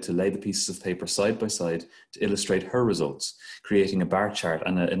decided to lay the pieces of paper side by side to illustrate her results, creating a bar chart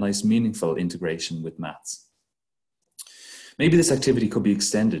and a nice meaningful integration with maths. Maybe this activity could be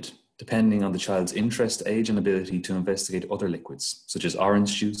extended depending on the child's interest, age, and ability to investigate other liquids, such as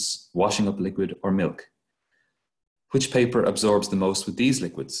orange juice, washing up liquid, or milk. Which paper absorbs the most with these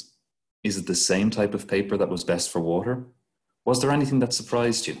liquids? Is it the same type of paper that was best for water? Was there anything that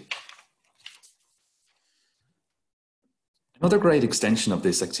surprised you? Another great extension of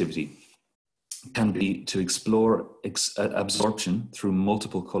this activity can be to explore absorption through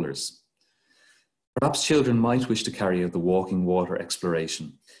multiple colours. Perhaps children might wish to carry out the walking water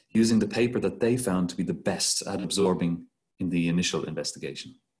exploration using the paper that they found to be the best at absorbing in the initial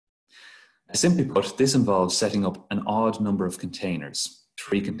investigation. Simply put, this involves setting up an odd number of containers,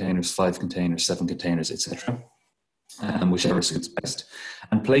 3 containers, 5 containers, 7 containers, etc., whichever suits best,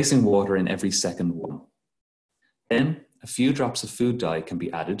 and placing water in every second one. Then, a few drops of food dye can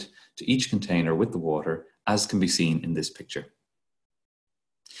be added to each container with the water, as can be seen in this picture.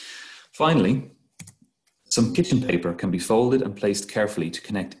 Finally, some kitchen paper can be folded and placed carefully to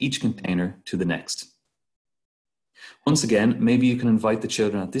connect each container to the next. Once again, maybe you can invite the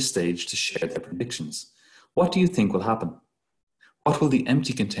children at this stage to share their predictions. What do you think will happen? What will the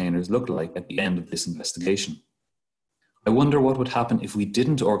empty containers look like at the end of this investigation? I wonder what would happen if we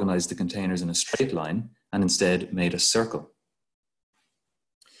didn't organize the containers in a straight line and instead made a circle.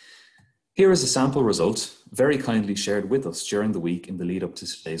 Here is a sample result, very kindly shared with us during the week in the lead up to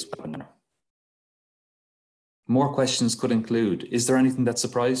today's webinar. More questions could include, is there anything that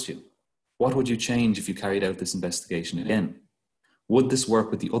surprised you? What would you change if you carried out this investigation again? Would this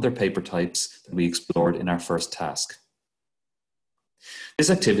work with the other paper types that we explored in our first task? This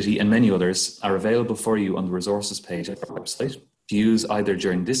activity and many others are available for you on the resources page of our website to use either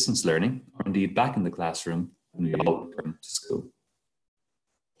during distance learning or indeed back in the classroom when we all return to school.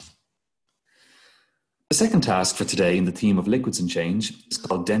 The second task for today in the theme of liquids and change is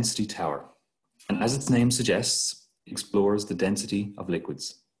called Density Tower. And as its name suggests, it explores the density of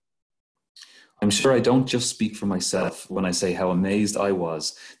liquids. I'm sure I don't just speak for myself when I say how amazed I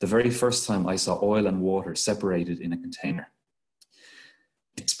was the very first time I saw oil and water separated in a container.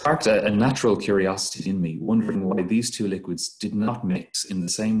 It sparked a natural curiosity in me, wondering why these two liquids did not mix in the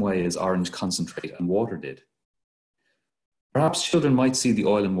same way as orange concentrate and water did. Perhaps children might see the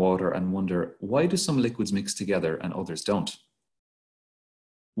oil and water and wonder, why do some liquids mix together and others don't?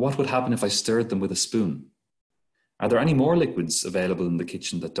 What would happen if I stirred them with a spoon? Are there any more liquids available in the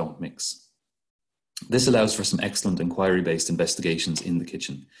kitchen that don't mix? This allows for some excellent inquiry-based investigations in the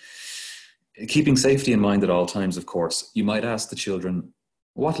kitchen. Keeping safety in mind at all times, of course, you might ask the children,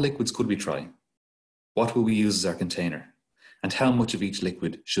 what liquids could we try? What will we use as our container? And how much of each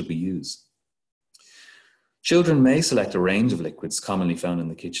liquid should we use? Children may select a range of liquids commonly found in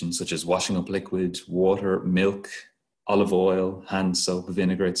the kitchen, such as washing up liquid, water, milk, olive oil, hand soap,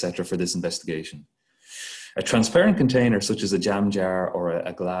 vinegar, etc. for this investigation. A transparent container such as a jam jar or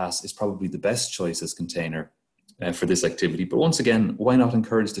a glass is probably the best choice as container for this activity. But once again, why not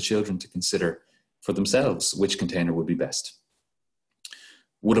encourage the children to consider for themselves which container would be best?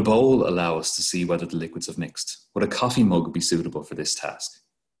 Would a bowl allow us to see whether the liquids have mixed? Would a coffee mug be suitable for this task?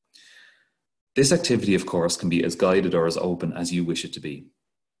 This activity, of course, can be as guided or as open as you wish it to be.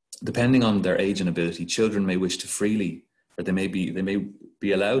 Depending on their age and ability, children may wish to freely, or they may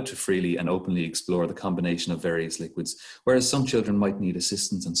be allowed to freely and openly explore the combination of various liquids, whereas some children might need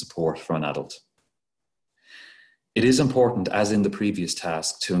assistance and support from an adult. It is important, as in the previous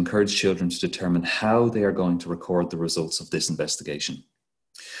task, to encourage children to determine how they are going to record the results of this investigation.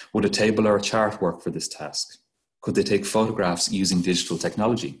 Would a table or a chart work for this task? Could they take photographs using digital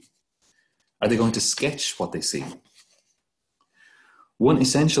technology? Are they going to sketch what they see? One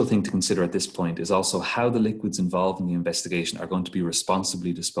essential thing to consider at this point is also how the liquids involved in the investigation are going to be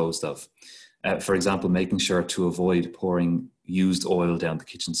responsibly disposed of. For example, making sure to avoid pouring used oil down the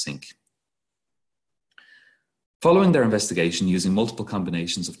kitchen sink. Following their investigation using multiple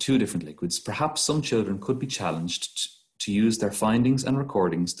combinations of 2 different liquids, perhaps some children could be challenged to use their findings and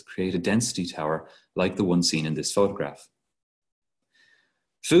recordings to create a density tower like the one seen in this photograph.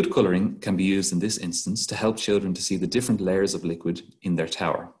 Food colouring can be used in this instance to help children to see the different layers of liquid in their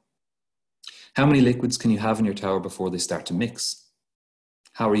tower. How many liquids can you have in your tower before they start to mix?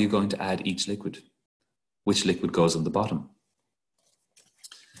 How are you going to add each liquid? Which liquid goes on the bottom?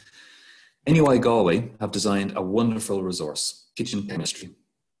 NUI Galway have designed a wonderful resource, Kitchen Chemistry,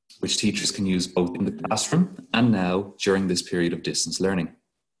 which teachers can use both in the classroom and now during this period of distance learning.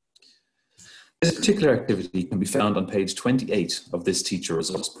 This particular activity can be found on page 28 of this teacher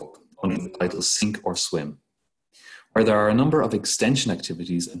resource book under the title Sink or Swim, where there are a number of extension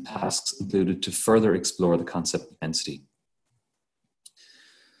activities and tasks included to further explore the concept of density.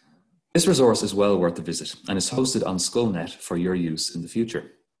 This resource is well worth a visit and is hosted on SkullNet for your use in the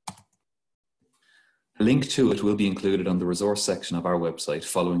future. A link to it will be included on the resource section of our website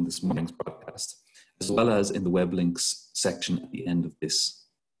following this morning's broadcast, as well as in the web links section at the end of this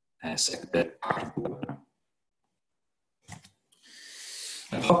part of the webinar.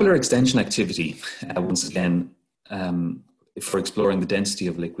 A popular extension activity, once again, for exploring the density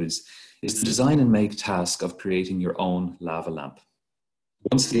of liquids, is the design and make task of creating your own lava lamp.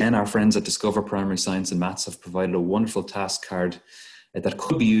 Once again, our friends at Discover Primary Science and Maths have provided a wonderful task card that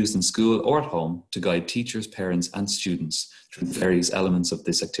could be used in school or at home to guide teachers, parents, and students through the various elements of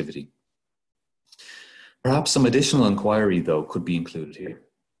this activity. Perhaps some additional inquiry, though, could be included here.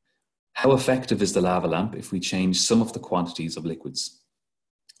 How effective is the lava lamp if we change some of the quantities of liquids?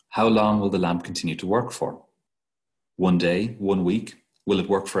 How long will the lamp continue to work for? 1 day, 1 week? Will it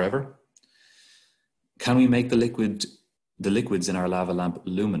work forever? Can we make the liquids in our lava lamp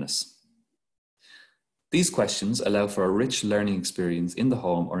luminous? These questions allow for a rich learning experience in the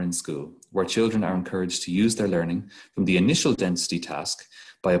home or in school, where children are encouraged to use their learning from the initial density task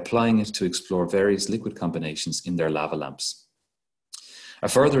by applying it to explore various liquid combinations in their lava lamps. A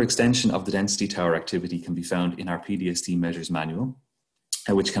further extension of the density tower activity can be found in our PDST measures manual,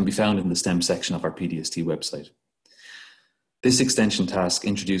 which can be found in the STEM section of our PDST website. This extension task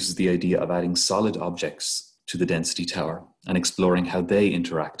introduces the idea of adding solid objects to the density tower and exploring how they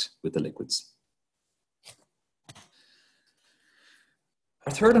interact with the liquids.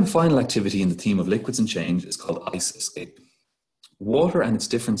 Our third and final activity in the theme of liquids and change is called ice escape. Water and its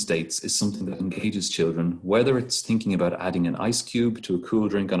different states is something that engages children, whether it's thinking about adding an ice cube to a cool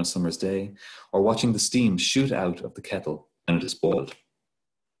drink on a summer's day, or watching the steam shoot out of the kettle when it is boiled.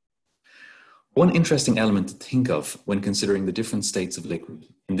 One interesting element to think of when considering the different states of liquid,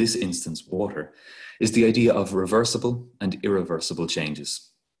 in this instance water, is the idea of reversible and irreversible changes.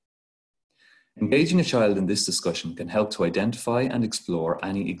 Engaging a child in this discussion can help to identify and explore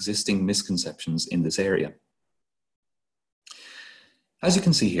any existing misconceptions in this area. As you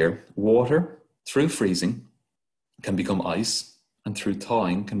can see here, water, through freezing, can become ice, and through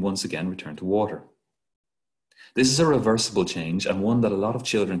thawing can once again return to water. This is a reversible change and one that a lot of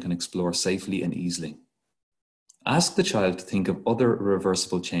children can explore safely and easily. Ask the child to think of other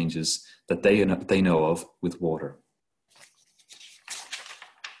reversible changes that they know of with water.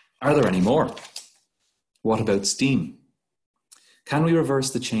 Are there any more? What about steam? Can we reverse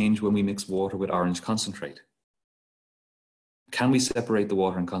the change when we mix water with orange concentrate? Can we separate the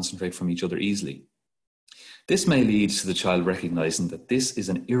water and concentrate from each other easily? This may lead to the child recognizing that this is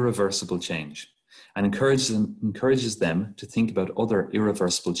an irreversible change and encourages them to think about other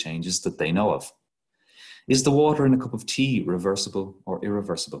irreversible changes that they know of. Is the water in a cup of tea reversible or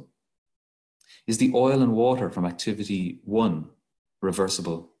irreversible? Is the oil and water from activity 1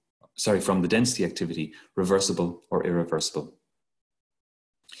 from the density activity reversible or irreversible?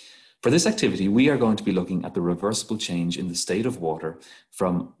 For this activity, we are going to be looking at the reversible change in the state of water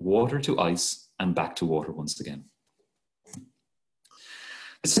from water to ice and back to water once again.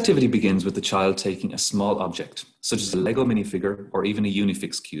 This activity begins with the child taking a small object, such as a Lego minifigure or even a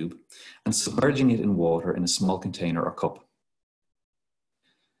Unifix cube, and submerging it in water in a small container or cup.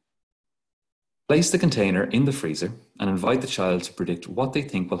 Place the container in the freezer and invite the child to predict what they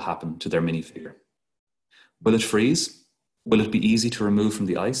think will happen to their minifigure. Will it freeze? Will it be easy to remove from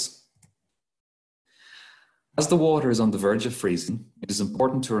the ice? As the water is on the verge of freezing, it is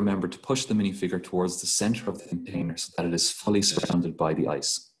important to remember to push the minifigure towards the center of the container so that it is fully surrounded by the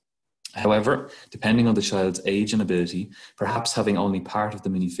ice. However, depending on the child's age and ability, perhaps having only part of the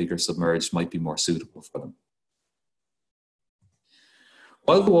minifigure submerged might be more suitable for them.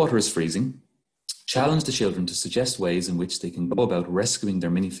 While the water is freezing, challenge the children to suggest ways in which they can go about rescuing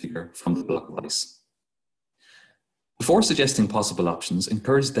their minifigure from the block of ice. Before suggesting possible options,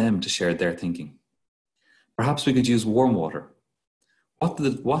 encourage them to share their thinking. Perhaps we could use warm water. What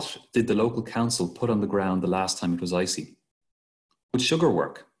did the local council put on the ground the last time it was icy? Would sugar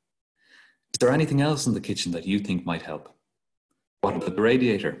work? Is there anything else in the kitchen that you think might help? What about the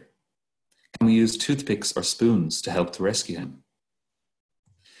radiator? Can we use toothpicks or spoons to help to rescue him?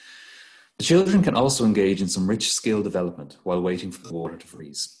 The children can also engage in some rich skill development while waiting for the water to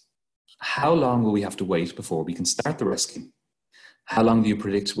freeze. How long will we have to wait before we can start the rescue? How long do you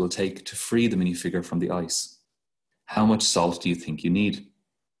predict it will take to free the minifigure from the ice? How much salt do you think you need?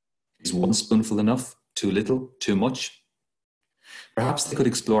 Is 1 spoonful enough? Too little? Too much? Perhaps they could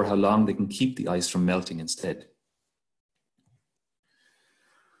explore how long they can keep the ice from melting instead.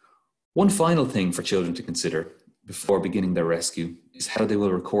 One final thing for children to consider before beginning their rescue is how they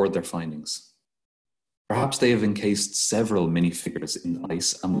will record their findings. Perhaps they have encased several minifigures in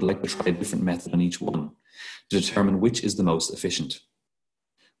ice and would like to try a different method on each one to determine which is the most efficient.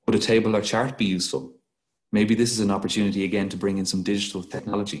 Would a table or chart be useful? Maybe this is an opportunity again to bring in some digital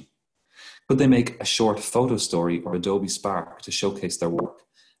technology. Could they make a short photo story or Adobe Spark to showcase their work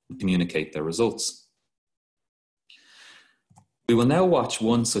and communicate their results? We will now watch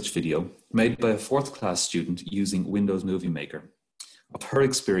one such video made by a 4th class student using Windows Movie Maker of her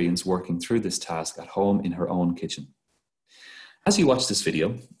experience working through this task at home in her own kitchen. As you watch this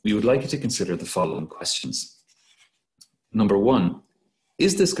video, we would like you to consider the following questions. Number 1,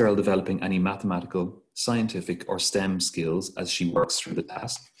 is this girl developing any mathematical, scientific, or STEM skills as she works through the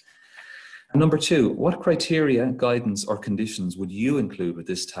task? And number 2, what criteria, guidance, or conditions would you include with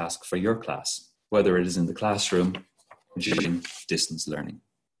this task for your class, whether it is in the classroom or during distance learning?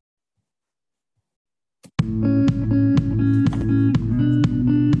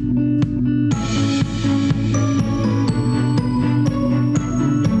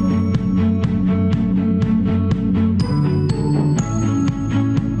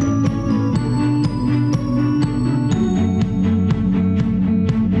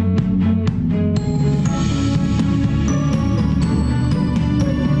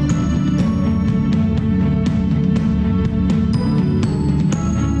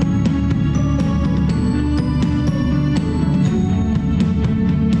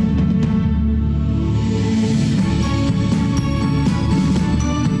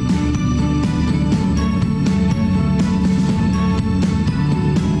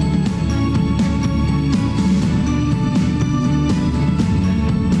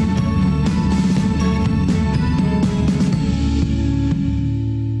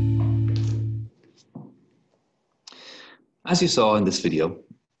 As you saw in this video,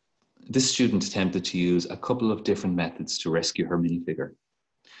 this student attempted to use a couple of different methods to rescue her minifigure.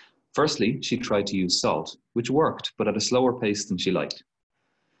 Firstly, she tried to use salt, which worked, but at a slower pace than she liked.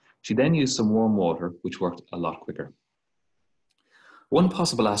 She then used some warm water, which worked a lot quicker. One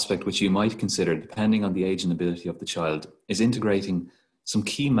possible aspect which you might consider, depending on the age and ability of the child, is integrating some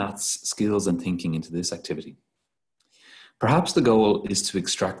key maths skills and thinking into this activity. Perhaps the goal is to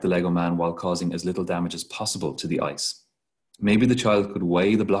extract the Lego man while causing as little damage as possible to the ice. Maybe the child could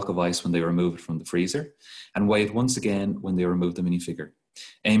weigh the block of ice when they remove it from the freezer and weigh it once again when they remove the minifigure,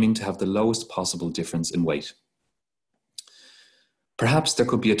 aiming to have the lowest possible difference in weight. Perhaps there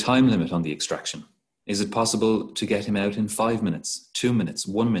could be a time limit on the extraction. Is it possible to get him out in 5 minutes, 2 minutes,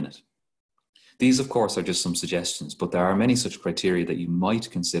 1 minute? These, of course, are just some suggestions, but there are many such criteria that you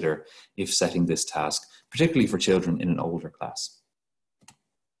might consider if setting this task, particularly for children in an older class.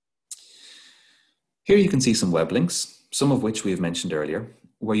 Here you can see some web links, some of which we have mentioned earlier,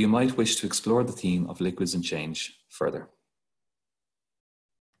 where you might wish to explore the theme of liquids and change further.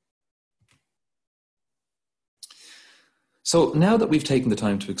 So now that we've taken the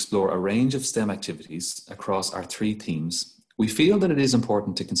time to explore a range of STEM activities across our 3 themes, we feel that it is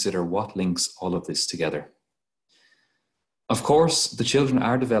important to consider what links all of this together. Of course, the children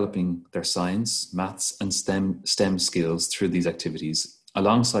are developing their science, maths, and STEM skills through these activities,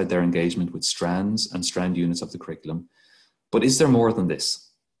 alongside their engagement with strands and strand units of the curriculum. But is there more than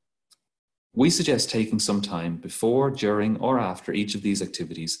this? We suggest taking some time before, during, or after each of these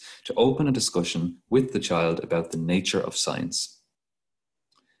activities to open a discussion with the child about the nature of science.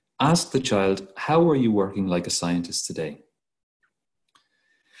 Ask the child, how are you working like a scientist today?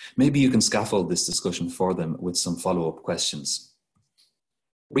 Maybe you can scaffold this discussion for them with some follow-up questions.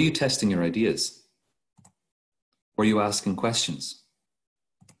 Were you testing your ideas? Were you asking questions?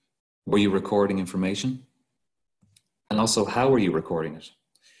 Were you recording information? And also, how were you recording it?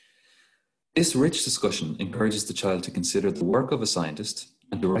 This rich discussion encourages the child to consider the work of a scientist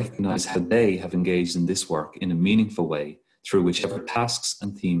and to recognize how they have engaged in this work in a meaningful way through whichever tasks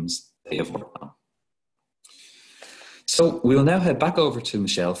and themes they have worked on. So we will now head back over to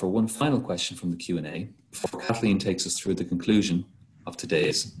Michelle for one final question from the Q&A before Kathleen takes us through the conclusion of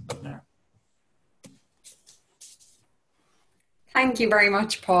today's webinar. Thank you very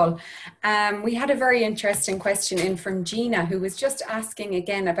much, Paul. We had a very interesting question in from Gina, who was just asking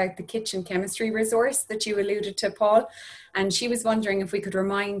again about the kitchen chemistry resource that you alluded to, Paul. And she was wondering if we could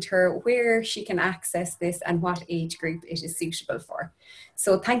remind her where she can access this and what age group it is suitable for.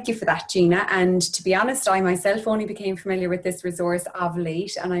 So thank you for that, Gina. And to be honest, I myself only became familiar with this resource of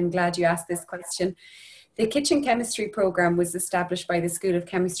late, and I'm glad you asked this question. The Kitchen Chemistry Programme was established by the School of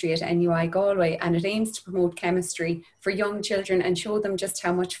Chemistry at NUI Galway, and it aims to promote chemistry for young children and show them just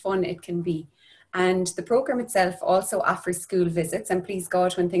how much fun it can be. And the programme itself also offers school visits, and please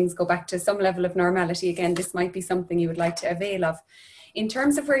God, when things go back to some level of normality again, this might be something you would like to avail of. In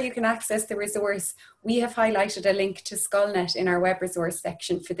terms of where you can access the resource, we have highlighted a link to SkullNet in our web resource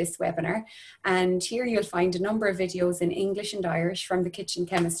section for this webinar. And here you'll find a number of videos in English and Irish from the Kitchen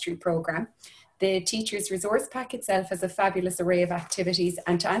Chemistry Programme. The teacher's resource pack itself has a fabulous array of activities,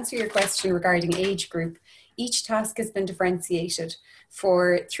 and to answer your question regarding age group, each task has been differentiated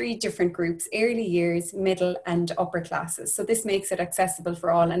for 3 different groups: early years, middle and upper classes. So this makes it accessible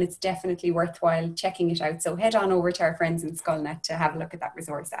for all, and it's definitely worthwhile checking it out. So head on over to our friends in Skullnet to have a look at that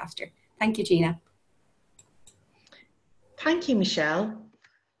resource after. Thank you, Gina. Thank you, Michelle.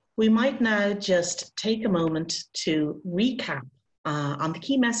 We might now just take a moment to recap on the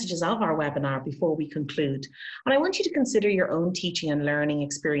key messages of our webinar before we conclude. And I want you to consider your own teaching and learning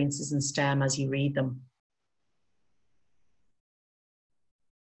experiences in STEM as you read them.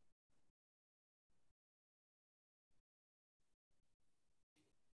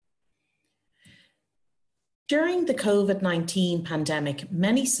 During the COVID-19 pandemic,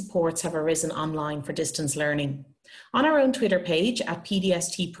 many supports have arisen online for distance learning. On our own Twitter page at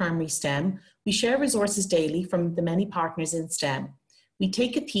PDST Primary STEM, we share resources daily from the many partners in STEM. We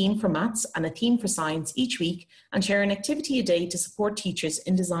take a theme for maths and a theme for science each week and share an activity a day to support teachers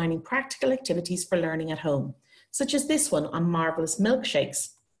in designing practical activities for learning at home, such as this one on marvellous milkshakes,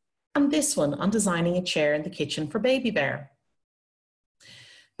 and this one on designing a chair in the kitchen for Baby Bear.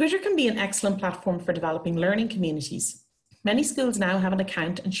 Twitter can be an excellent platform for developing learning communities. Many schools now have an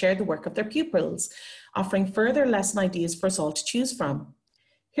account and share the work of their pupils, offering further lesson ideas for us all to choose from.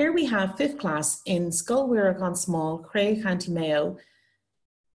 Here we have 5th class in Sculwirragon Small, Craig, County Mayo,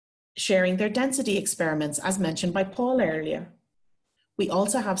 sharing their density experiments as mentioned by Paul earlier. We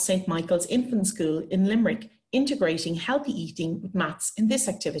also have St. Michael's Infant School in Limerick integrating healthy eating with maths in this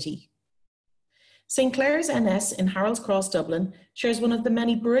activity. St. Clair's NS in Harold's Cross, Dublin shares one of the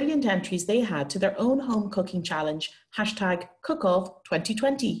many brilliant entries they had to their own home cooking challenge,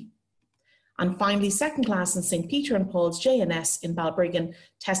 #CookOff2020. And finally, 2nd class in St. Peter and Paul's JNS in Balbriggan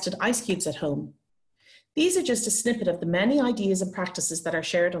tested ice cubes at home. These are just a snippet of the many ideas and practices that are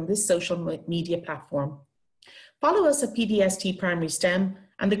shared on this social media platform. Follow us at PDST Primary STEM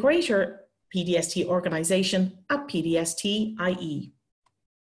and the greater PDST organisation at PDST-IE.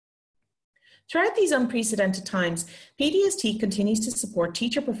 Throughout these unprecedented times, PDST continues to support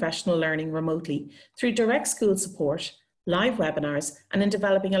teacher professional learning remotely through direct school support, live webinars, and in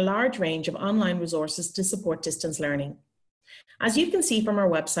developing a large range of online resources to support distance learning. As you can see from our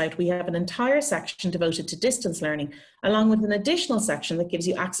website, we have an entire section devoted to distance learning, along with an additional section that gives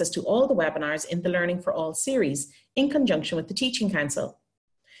you access to all the webinars in the Learning for All series in conjunction with the Teaching Council.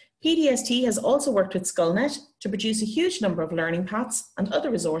 PDST has also worked with Skullnet to produce a huge number of learning paths and other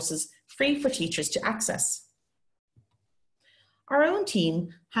resources free for teachers to access. Our own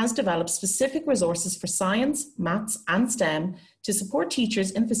team has developed specific resources for science, maths and STEM to support teachers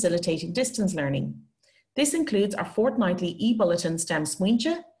in facilitating distance learning. This includes our fortnightly e-bulletin STEM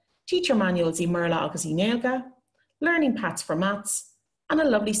Smuinche, teacher manuals I Merla agus I Neilga, learning paths for maths, and a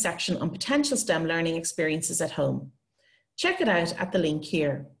lovely section on potential STEM learning experiences at home. Check it out at the link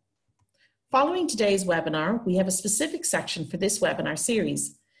here. Following today's webinar, we have a specific section for this webinar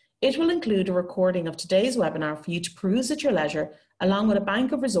series. It will include a recording of today's webinar for you to peruse at your leisure, along with a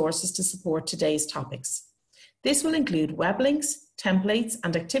bank of resources to support today's topics. This will include web links, templates,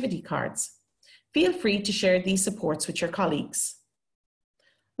 and activity cards. Feel free to share these supports with your colleagues.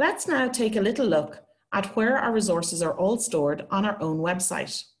 Let's now take a little look at where our resources are all stored on our own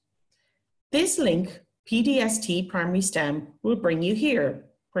website. This link, PDST Primary STEM, will bring you here,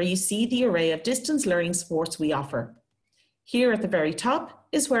 where you see the array of distance learning supports we offer. Here at the very top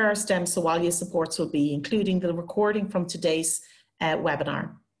is where our STEM Sawalia supports will be, including the recording from today's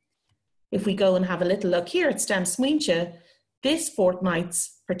webinar. If we go and have a little look here at STEM Smuinche, this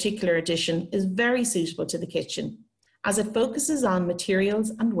fortnight's particular edition is very suitable to the kitchen as it focuses on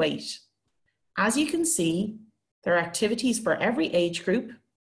materials and weight. As you can see, there are activities for every age group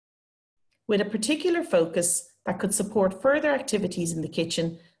with a particular focus that could support further activities in the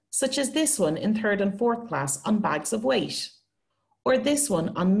kitchen, such as this one in 3rd and 4th class on bags of weight, or this one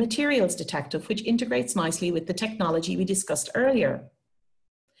on materials detective, which integrates nicely with the technology we discussed earlier.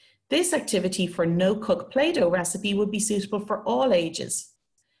 This activity for no-cook Play-Doh recipe would be suitable for all ages,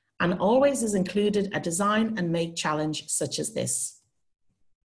 and always is included a design and make challenge such as this.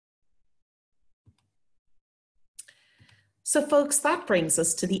 So folks, that brings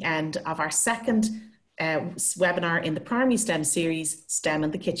us to the end of our second webinar in the Primary STEM series, STEM in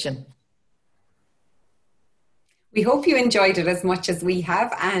the Kitchen. We hope you enjoyed it as much as we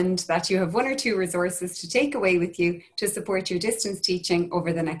have, and that you have 1 or 2 resources to take away with you to support your distance teaching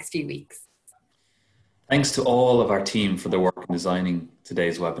over the next few weeks. Thanks to all of our team for their work in designing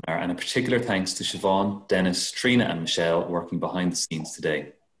today's webinar, and a particular thanks to Siobhan, Dennis, Trina and Michelle working behind the scenes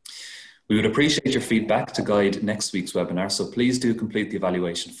today. We would appreciate your feedback to guide next week's webinar, so please do complete the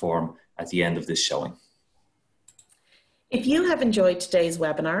evaluation form at the end of this showing. If you have enjoyed today's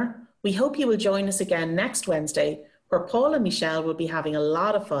webinar, we hope you will join us again next Wednesday, where Paul and Michelle will be having a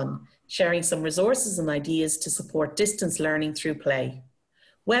lot of fun, sharing some resources and ideas to support distance learning through play.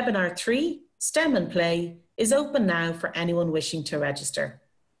 Webinar 3, STEM and Play, is open now for anyone wishing to register.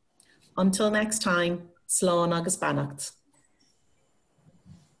 Until next time, slán agus beannacht.